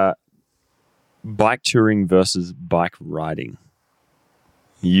 bike touring versus bike riding.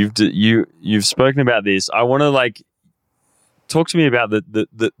 You've spoken about this. I want to talk to me about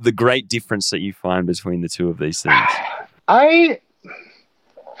the great difference that you find between the two of these things.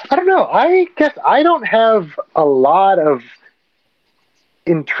 I don't know. I guess I don't have a lot of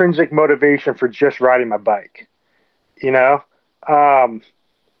intrinsic motivation for just riding my bike. You know,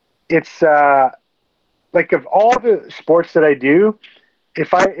 it's like, of all the sports that I do,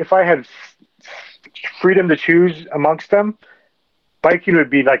 if I had freedom to choose amongst them, biking would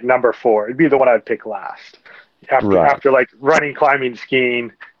be like number 4. It'd be the one I'd pick last after like running, climbing,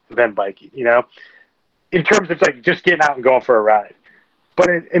 skiing, then biking, you know, in terms of like just getting out and going for a ride. But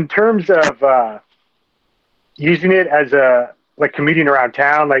in terms of using it as like commuting around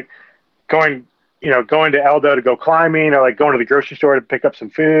town, like going to Eldo to go climbing, or like going to the grocery store to pick up some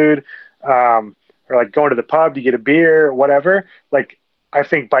food, or like going to the pub to get a beer or whatever, like, I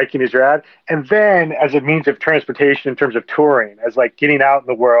think biking is rad. And then as a means of transportation in terms of touring, as like getting out in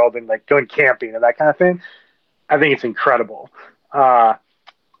the world and like going camping and that kind of thing, I think it's incredible. And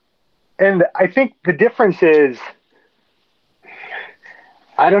I think the difference is,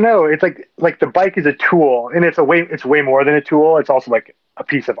 I don't know, it's like the bike is a tool, and it's way more than a tool. It's also like a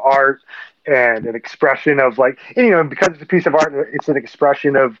piece of art and an expression of like, and, you know, because it's a piece of art, it's an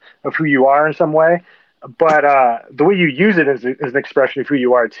expression of who you are in some way. But the way you use it is an expression of who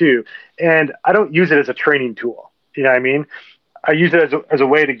you are too. And I don't use it as a training tool. You know what I mean? I use it as a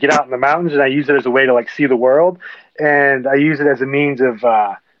way to get out in the mountains, and I use it as a way to like see the world. and I use it as a means of.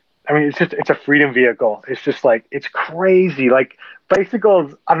 It's a freedom vehicle. It's just like it's crazy. Like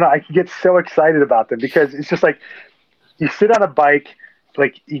bicycles, I don't know. I can get so excited about them because it's just like you sit on a bike,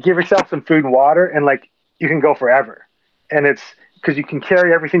 like you give yourself some food and water, and like you can go forever. And it's because you can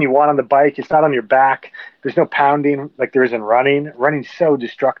carry everything you want on the bike. It's not on your back. There's no pounding like there is in running. Running's so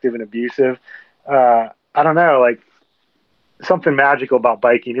destructive and abusive. I don't know, like something magical about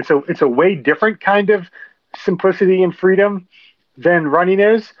biking. It's a way different kind of simplicity and freedom than running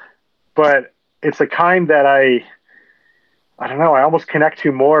is, but it's a kind that I don't know, I almost connect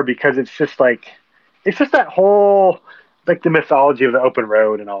to more because it's just that whole, like the mythology of the open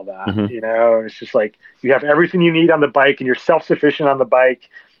road and all that, it's just like you have everything you need on the bike and you're self-sufficient on the bike.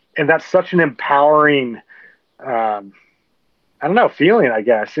 And that's such an empowering, feeling, I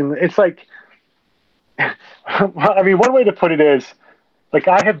guess. And it's like, one way to put it is like,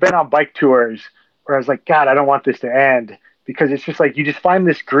 I have been on bike tours where I was like, God, I don't want this to end, because it's just like, you just find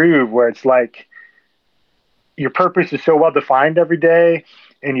this groove where it's like your purpose is so well defined every day,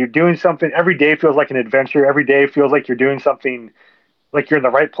 and you're doing something every day feels like an adventure. Every day feels like you're doing something, like you're in the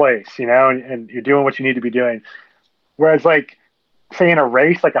right place, and you're doing what you need to be doing. Whereas like, say in a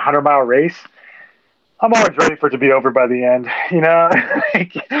race, like 100-mile race, I'm always ready for it to be over by the end,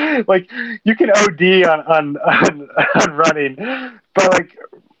 like you can OD on running, but like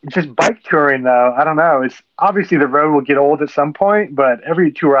just bike touring though, I don't know. It's obviously the road will get old at some point, but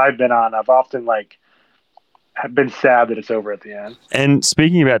every tour I've been on, I've often have been sad that it's over at the end. And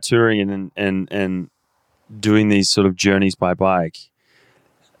speaking about touring and doing these sort of journeys by bike,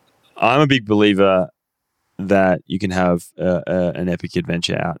 I'm a big believer that you can have an epic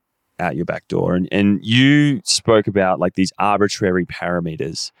adventure out your back door. And you spoke about like these arbitrary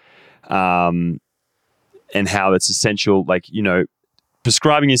parameters, and how it's essential, like,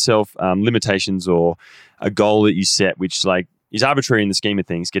 prescribing yourself limitations or a goal that you set, which like is arbitrary in the scheme of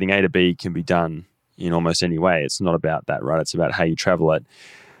things. Getting A to B can be done in almost any way. It's not about that, right? It's about how you travel it.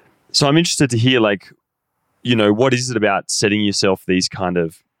 So I'm interested to hear, like, what is it about setting yourself these kind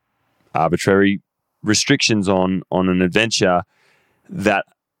of arbitrary restrictions on an adventure that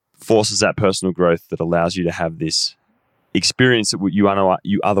forces that personal growth, that allows you to have this experience that you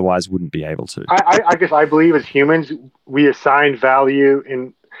otherwise wouldn't be able to? I guess I believe as humans, we assign value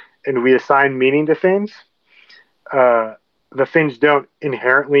and we assign meaning to things. The things don't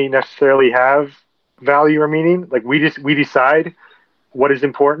inherently necessarily have value or meaning. Like we decide what is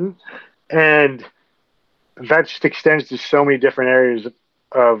important, and that just extends to so many different areas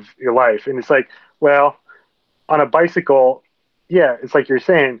of your life. And it's like, well, on a bicycle, yeah, it's like you're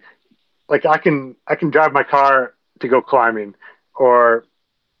saying, like I can drive my car to go climbing, or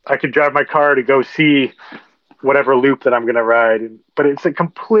I could drive my car to go see whatever loop that I'm going to ride. But it's a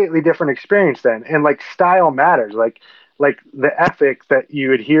completely different experience then. And like style matters. Like the ethic that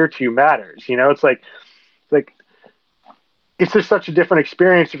you adhere to matters. It's like it's just such a different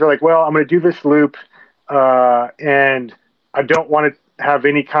experience if you're like, well, I'm going to do this loop, and I don't want to have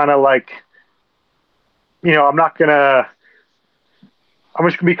any kind of like, I'm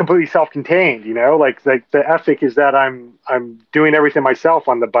just gonna be completely self-contained, like the ethic is that I'm doing everything myself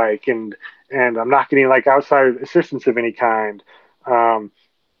on the bike, and I'm not getting like outside assistance of any kind, and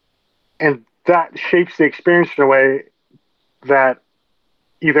that shapes the experience in a way that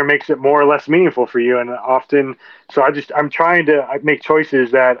either makes it more or less meaningful for you. And often, so I'm trying to make choices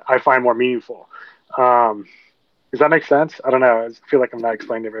that I find more meaningful. Does that make sense? I don't know. I feel like I'm not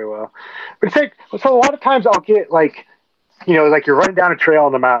explaining it very well, but it's like, so a lot of times I'll get like, like you're running down a trail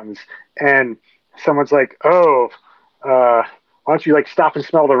in the mountains and someone's like, oh, why don't you like stop and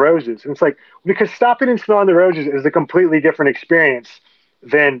smell the roses? And it's like, because stopping and smelling the roses is a completely different experience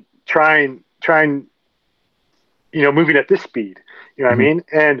than trying, moving at this speed, what I mean?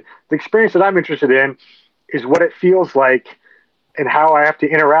 And the experience that I'm interested in is what it feels like and how I have to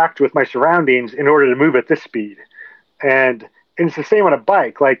interact with my surroundings in order to move at this speed. And it's the same on a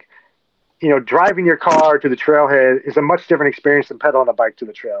bike. Like, driving your car to the trailhead is a much different experience than pedaling a bike to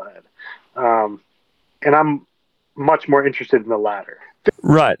the trailhead. And I'm much more interested in the latter.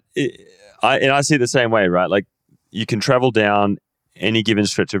 Right. I see it the same way, right? Like you can travel down any given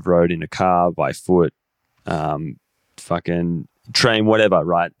stretch of road in a car, by foot, fucking train, whatever,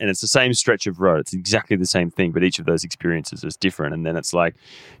 right? And it's the same stretch of road. It's exactly the same thing, but each of those experiences is different. And then it's like,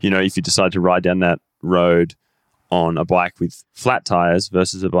 if you decide to ride down that road on a bike with flat tires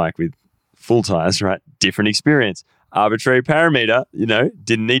versus a bike with full tires, right? Different experience. Arbitrary parameter,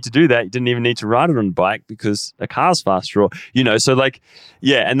 didn't need to do that. You didn't even need to ride it on a bike because a car's faster, or, so like,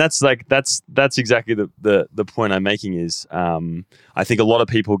 yeah. And that's exactly the point I'm making is, I think a lot of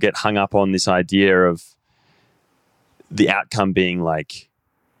people get hung up on this idea of, the outcome being like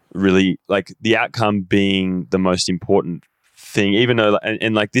really like the outcome being the most important thing, even though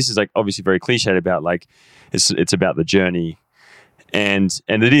and like this is like obviously very cliched about like it's about the journey, and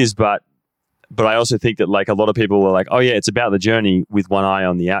it is, but I also think that like a lot of people are like, oh yeah, it's about the journey with one eye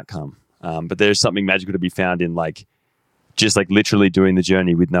on the outcome, but there's something magical to be found in like just like literally doing the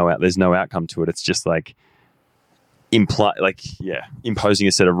journey with there's no outcome to it. It's just like imposing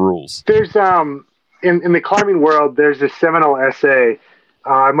a set of rules. There's in the climbing world, there's a seminal essay.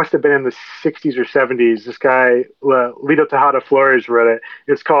 It must have been in the 60s or 70s. This guy, Lito Tejada Flores, wrote it.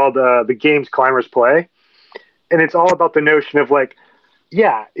 It's called The Games Climbers Play. And it's all about the notion of like,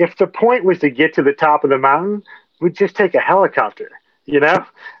 yeah, if the point was to get to the top of the mountain, we'd just take a helicopter, you know?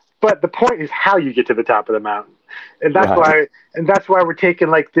 But the point is how you get to the top of the mountain. And that's why we're taking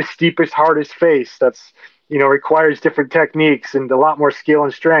like the steepest, hardest face that's, you know, requires different techniques and a lot more skill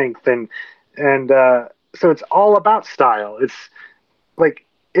and strength. And so it's all about style. It's like,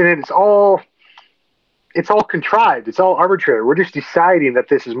 and it's all contrived. It's all arbitrary. We're just deciding that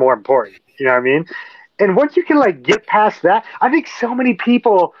this is more important. You know what I mean? And once you can like get past that, I think so many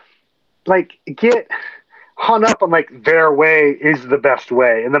people like get hung up on like their way is the best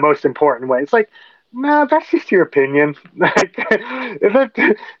way and the most important way. It's like, no, that's just your opinion. Like,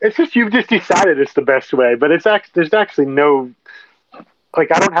 it's just you've just decided it's the best way, but there's actually no,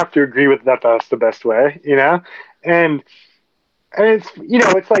 like, I don't have to agree with that. That's the best way, you know, and it's, you know,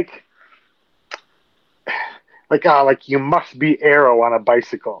 it's like you must be aero on a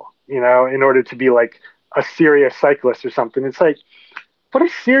bicycle, you know, in order to be like a serious cyclist or something. It's like, what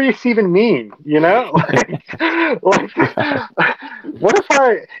does serious even mean? You know, like what if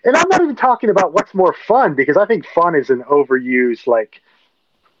and I'm not even talking about what's more fun, because I think fun is an overused, like,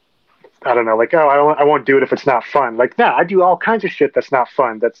 I don't know, like, oh, I won't do it if it's not fun. Like, nah, I do all kinds of shit that's not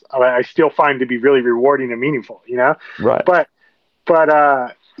fun. That's I still find to be really rewarding and meaningful, you know? Right. But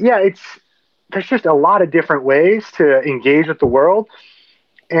yeah, there's just a lot of different ways to engage with the world.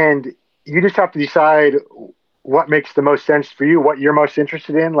 And you just have to decide what makes the most sense for you, what you're most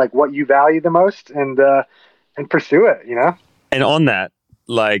interested in, like what you value the most, and pursue it, you know? And on that,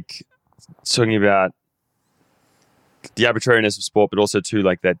 like talking about the arbitrariness of sport, but also too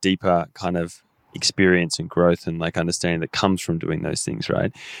like that deeper kind of experience and growth and like understanding that comes from doing those things,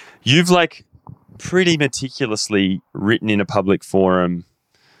 right? You've like pretty meticulously written in a public forum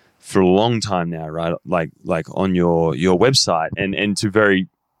for a long time now, right? Like on your website and to very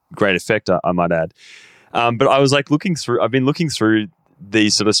great effect, I might add. But I was like I've been looking through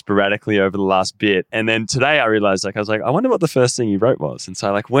these sort of sporadically over the last bit. And then today I realized, like, I was like, I wonder what the first thing you wrote was. And so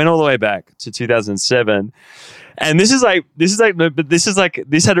I like went all the way back to 2007. And this is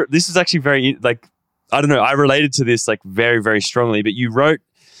actually very, like, I don't know, I related to this like very, very strongly, but you wrote,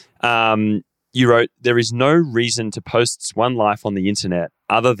 there is no reason to post one life on the internet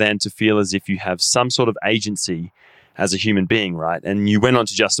other than to feel as if you have some sort of agency as a human being, right? And you went on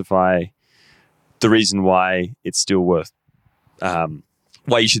to justify the reason why it's still worth,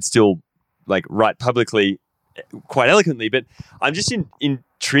 why you should still like write publicly quite eloquently. But I'm just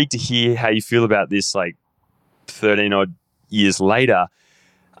intrigued to hear how you feel about this like 13 odd years later.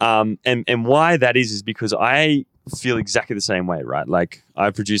 And why that is because I feel exactly the same way, right? Like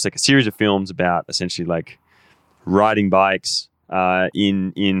I produced like a series of films about essentially like riding bikes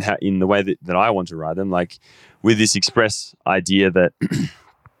in the way that I want to ride them, like with this express idea that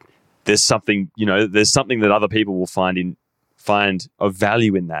there's something that other people will find of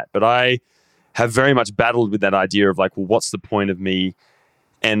value in that. But I have very much battled with that idea of like, well, what's the point of me?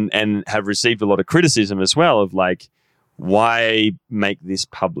 And have received a lot of criticism as well of like, why make this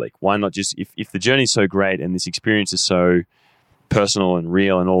public? Why not just, if the journey is so great and this experience is so personal and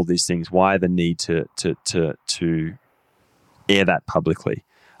real and all these things, why the need to air that publicly?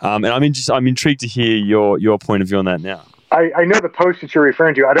 And I'm intrigued to hear your point of view on that now. I know the post that you're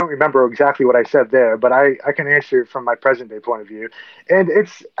referring to. I don't remember exactly what I said there, but I can answer it from my present day point of view. And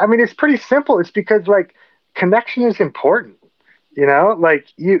it's pretty simple. It's because like connection is important, you know, like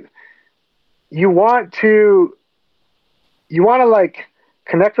you want to like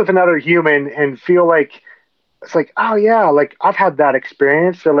connect with another human and feel like it's like, oh yeah, like I've had that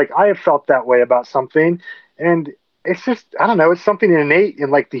experience, or like I have felt that way about something. And it's just, I don't know, it's something innate in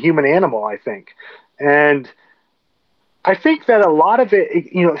like the human animal, I think. And I think that a lot of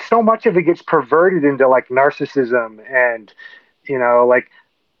it, you know, so much of it gets perverted into like narcissism and, you know, like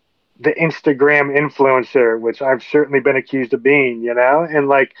the Instagram influencer, which I've certainly been accused of being, you know, and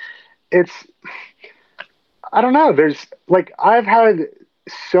like, I don't know, there's like, I've had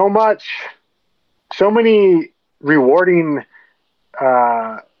so many rewarding,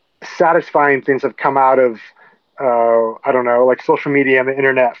 satisfying things have come out of I don't know, like social media and the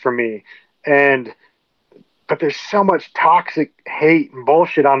internet for me. But there's so much toxic hate and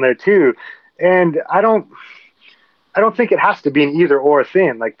bullshit on there too. And I don't think it has to be an either or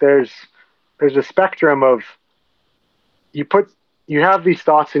thing. Like there's a spectrum of you put you have these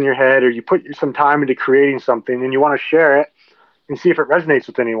thoughts in your head, or you put some time into creating something and you want to share it and see if it resonates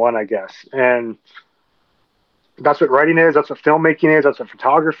with anyone, I guess. And that's what writing is, that's what filmmaking is, that's what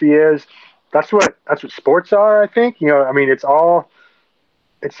photography is. That's what sports are, I think. You know, I mean it's all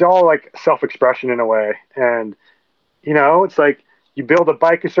like self-expression in a way. And you know, it's like you build a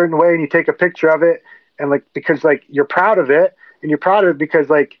bike a certain way and you take a picture of it, and like because like you're proud of it, and you're proud of it because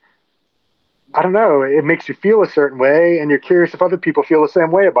like I don't know, it makes you feel a certain way, and you're curious if other people feel the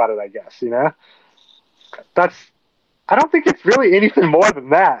same way about it, I guess, you know? That's, I don't think it's really anything more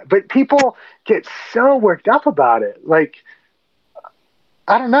than that, but people get so worked up about it. Like,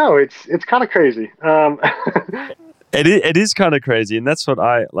 I don't know, it's kind of crazy. It is kind of crazy, and that's what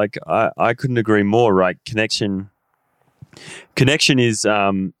I like. I couldn't agree more. Right, connection is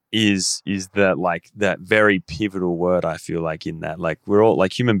that like that very pivotal word. I feel like in that, like we're all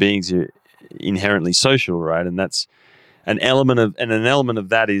like human beings are inherently social, right? And that's an element of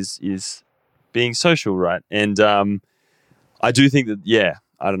that is being social, right? And I do think that, yeah,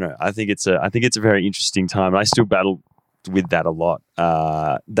 I don't know. I think it's a very interesting time. I still battle with that a lot.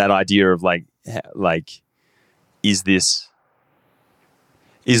 That idea of like is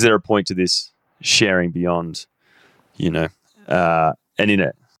there a point to this sharing beyond, you know, and in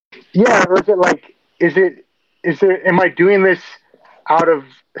it. Yeah, or is it like, am I doing this out of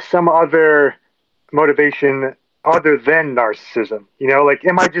some other motivation other than narcissism? You know, like,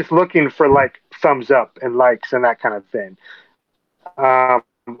 am I just looking for like thumbs up and likes and that kind of thing?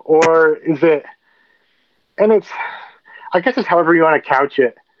 Or is it, and I guess it's however you want to couch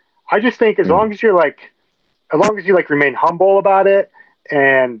it. I just think as long as you remain humble about it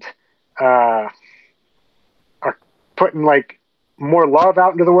and are putting like more love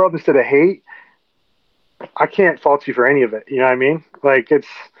out into the world instead of hate, I can't fault you for any of it. You know what I mean? Like I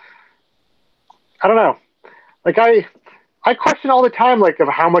don't know. Like I question all the time, like of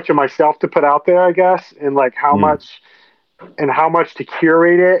how much of myself to put out there, I guess, and like how much to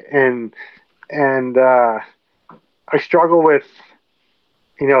curate it, and I struggle with,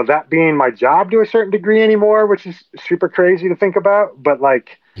 you know, that being my job to a certain degree anymore, which is super crazy to think about. But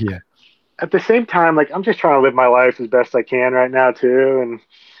like, yeah, at the same time, like I'm just trying to live my life as best I can right now too. And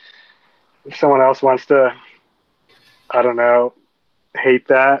if someone else wants to, I don't know, hate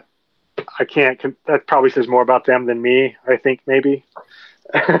that, I can't. That probably says more about them than me, I think, maybe.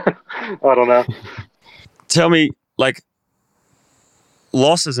 I don't know. Tell me, like,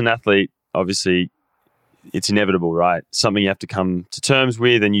 loss as an athlete, obviously, it's inevitable, right? Something you have to come to terms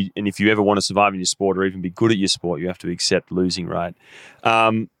with, and if you ever want to survive in your sport or even be good at your sport, you have to accept losing, right?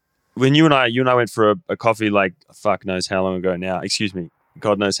 When you and I went for a coffee, like, fuck knows how long ago now. Excuse me,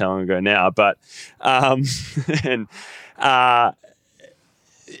 God knows how long ago now. But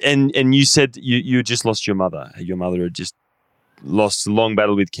and you said you had just lost your mother. Your mother had just lost a long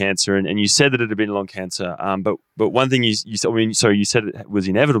battle with cancer, and you said that it had been a long cancer. But one thing you said, I mean, sorry, you said it was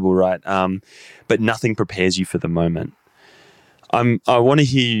inevitable, right? But nothing prepares you for the moment. I want to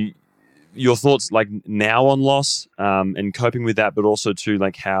hear your thoughts, like now on loss, and coping with that, but also too,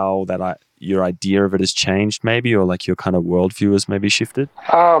 like how your idea of it has changed, maybe, or like your kind of worldview has maybe shifted.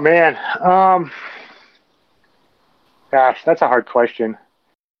 Oh man, gosh, that's a hard question.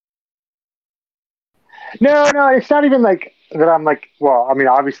 No, it's not even like that. I'm like, well, I mean,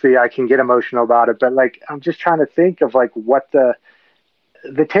 obviously I can get emotional about it, but like, I'm just trying to think of like what the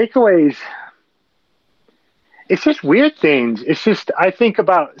takeaways. It's just weird things. It's just, I think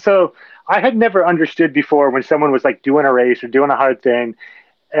about, so I had never understood before when someone was like doing a race or doing a hard thing,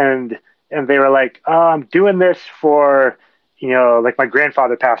 and they were like, oh, I'm doing this for, you know, like my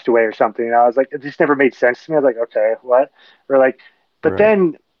grandfather passed away or something. And I was like, it just never made sense to me. I was like, okay, what? Or like, but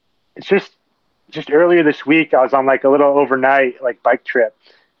then it's just earlier this week, I was on like a little overnight like bike trip,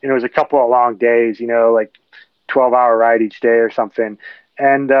 and it was a couple of long days, you know, like 12-hour ride each day or something.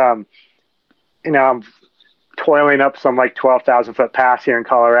 And, you know, I'm toiling up some like 12,000 foot pass here in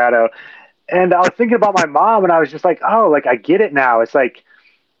Colorado. And I was thinking about my mom, and I was just like, oh, like I get it now. It's like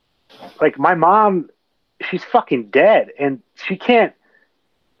my mom, she's fucking dead, and she can't,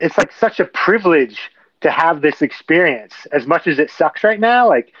 it's like such a privilege to have this experience, as much as it sucks right now.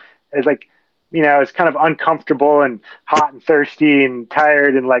 Like, it's like, you know, it's kind of uncomfortable and hot and thirsty and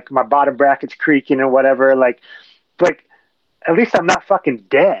tired, and like my bottom bracket's creaking and whatever. Like at least I'm not fucking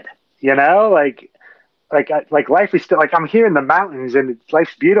dead, you know? Like life is still, like I'm here in the mountains, and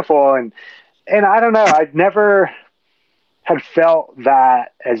life's beautiful, and and I don't know, I'd never had felt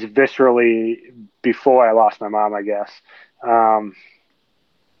that as viscerally before I lost my mom, I guess.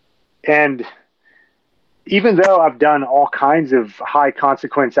 And even though I've done all kinds of high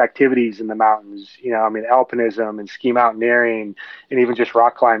consequence activities in the mountains, alpinism and ski mountaineering and even just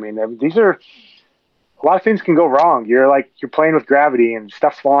rock climbing, these are, a lot of things can go wrong. You're playing with gravity and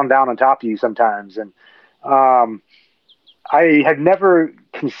stuff's falling down on top of you sometimes. And I had never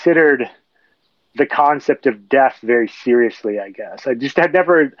considered the concept of death very seriously, I guess. I just had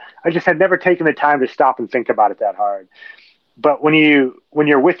never taken the time to stop and think about it that hard. But when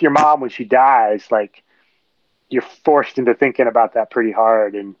you're with your mom when she dies, like, you're forced into thinking about that pretty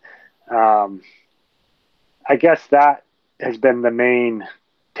hard. And I guess that has been the main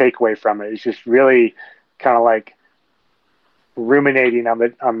takeaway from it. It's just really kind of like ruminating on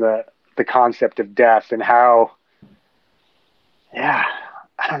the concept of death and how, I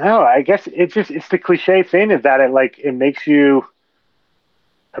don't know. I guess it's the cliche thing is that it makes you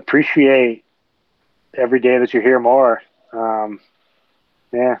appreciate every day that you're here more.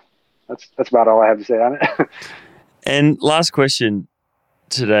 That's about all I have to say on it. And last question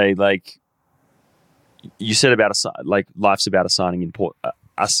today, like you said about life's about assigning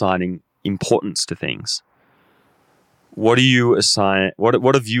importance to things. What do you assign?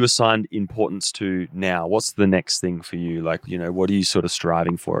 What have you assigned importance to now? What's the next thing for you? Like, what are you sort of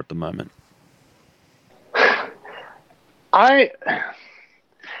striving for at the moment?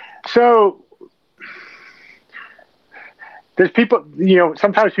 So there's people,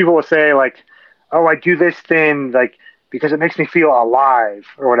 sometimes people will say like, oh, I do this thing like because it makes me feel alive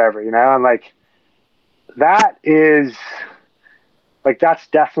or whatever, and like that is like, that's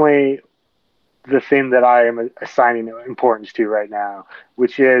definitely the thing that I am assigning importance to right now,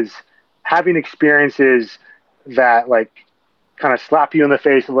 which is having experiences that like kind of slap you in the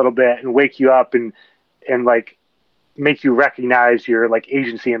face a little bit and wake you up and like make you recognize your like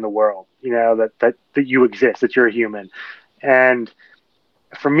agency in the world, that you exist, that you're a human. And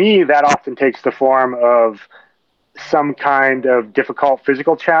for me, that often takes the form of some kind of difficult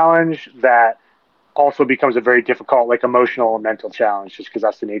physical challenge that also becomes a very difficult, like, emotional and mental challenge, just because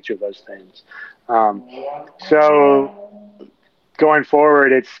that's the nature of those things. So going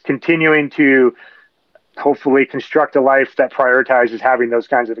forward, it's continuing to hopefully construct a life that prioritizes having those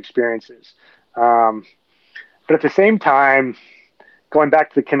kinds of experiences. But at the same time, going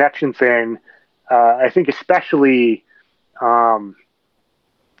back to the connection thing, I think especially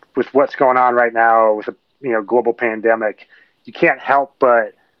with what's going on right now with a global pandemic, you can't help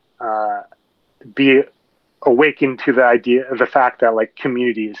but be awakened to the idea of the fact that like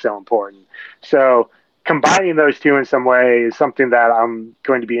community is so important. So combining those two in some way is something that I'm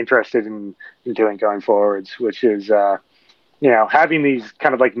going to be interested in doing going forwards, which is having these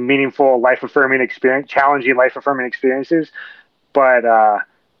kind of like meaningful, challenging life affirming experiences, but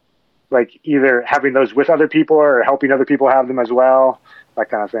like either having those with other people or helping other people have them as well, that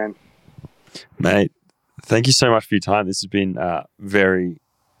kind of thing. Mate, thank you so much for your time. This has been very,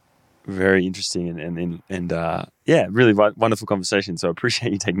 very interesting and really wonderful conversation. So I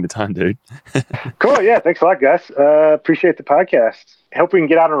appreciate you taking the time, dude. Cool. Yeah. Thanks a lot, Gus. Appreciate the podcast. Hope we can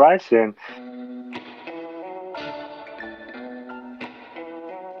get out and ride soon.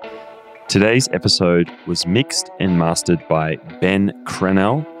 Today's episode was mixed and mastered by Ben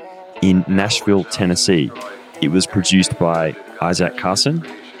Crenell in Nashville, Tennessee. It was produced by Isaac Carson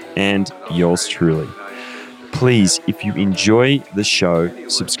and yours truly. Please, if you enjoy the show,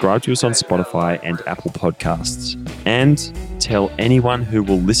 subscribe to us on Spotify and Apple Podcasts, and tell anyone who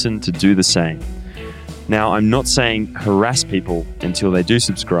will listen to do the same. Now, I'm not saying harass people until they do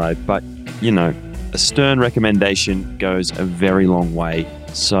subscribe, but, a stern recommendation goes a very long way.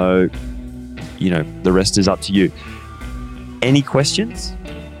 So, the rest is up to you. Any questions,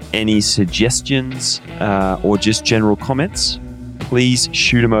 any suggestions, or just general comments, please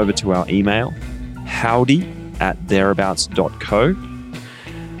shoot them over to our email, howdy@thereabouts.co.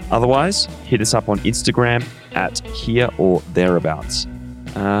 Otherwise, hit us up on Instagram @here or thereabouts.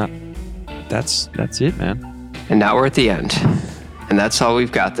 That's it, man. And now we're at the end. And that's all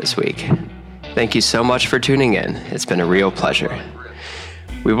we've got this week. Thank you so much for tuning in. It's been a real pleasure.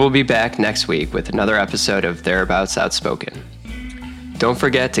 We will be back next week with another episode of Thereabouts Outspoken. Don't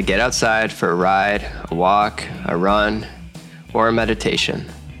forget to get outside for a ride, a walk, a run, or a meditation.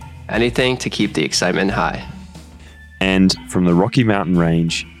 Anything to keep the excitement high. And from the Rocky Mountain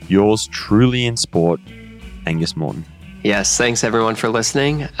Range, yours truly in sport, Angus Morton. Yes, thanks everyone for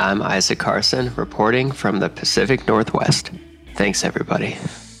listening. I'm Isaac Carson, reporting from the Pacific Northwest. Thanks, everybody.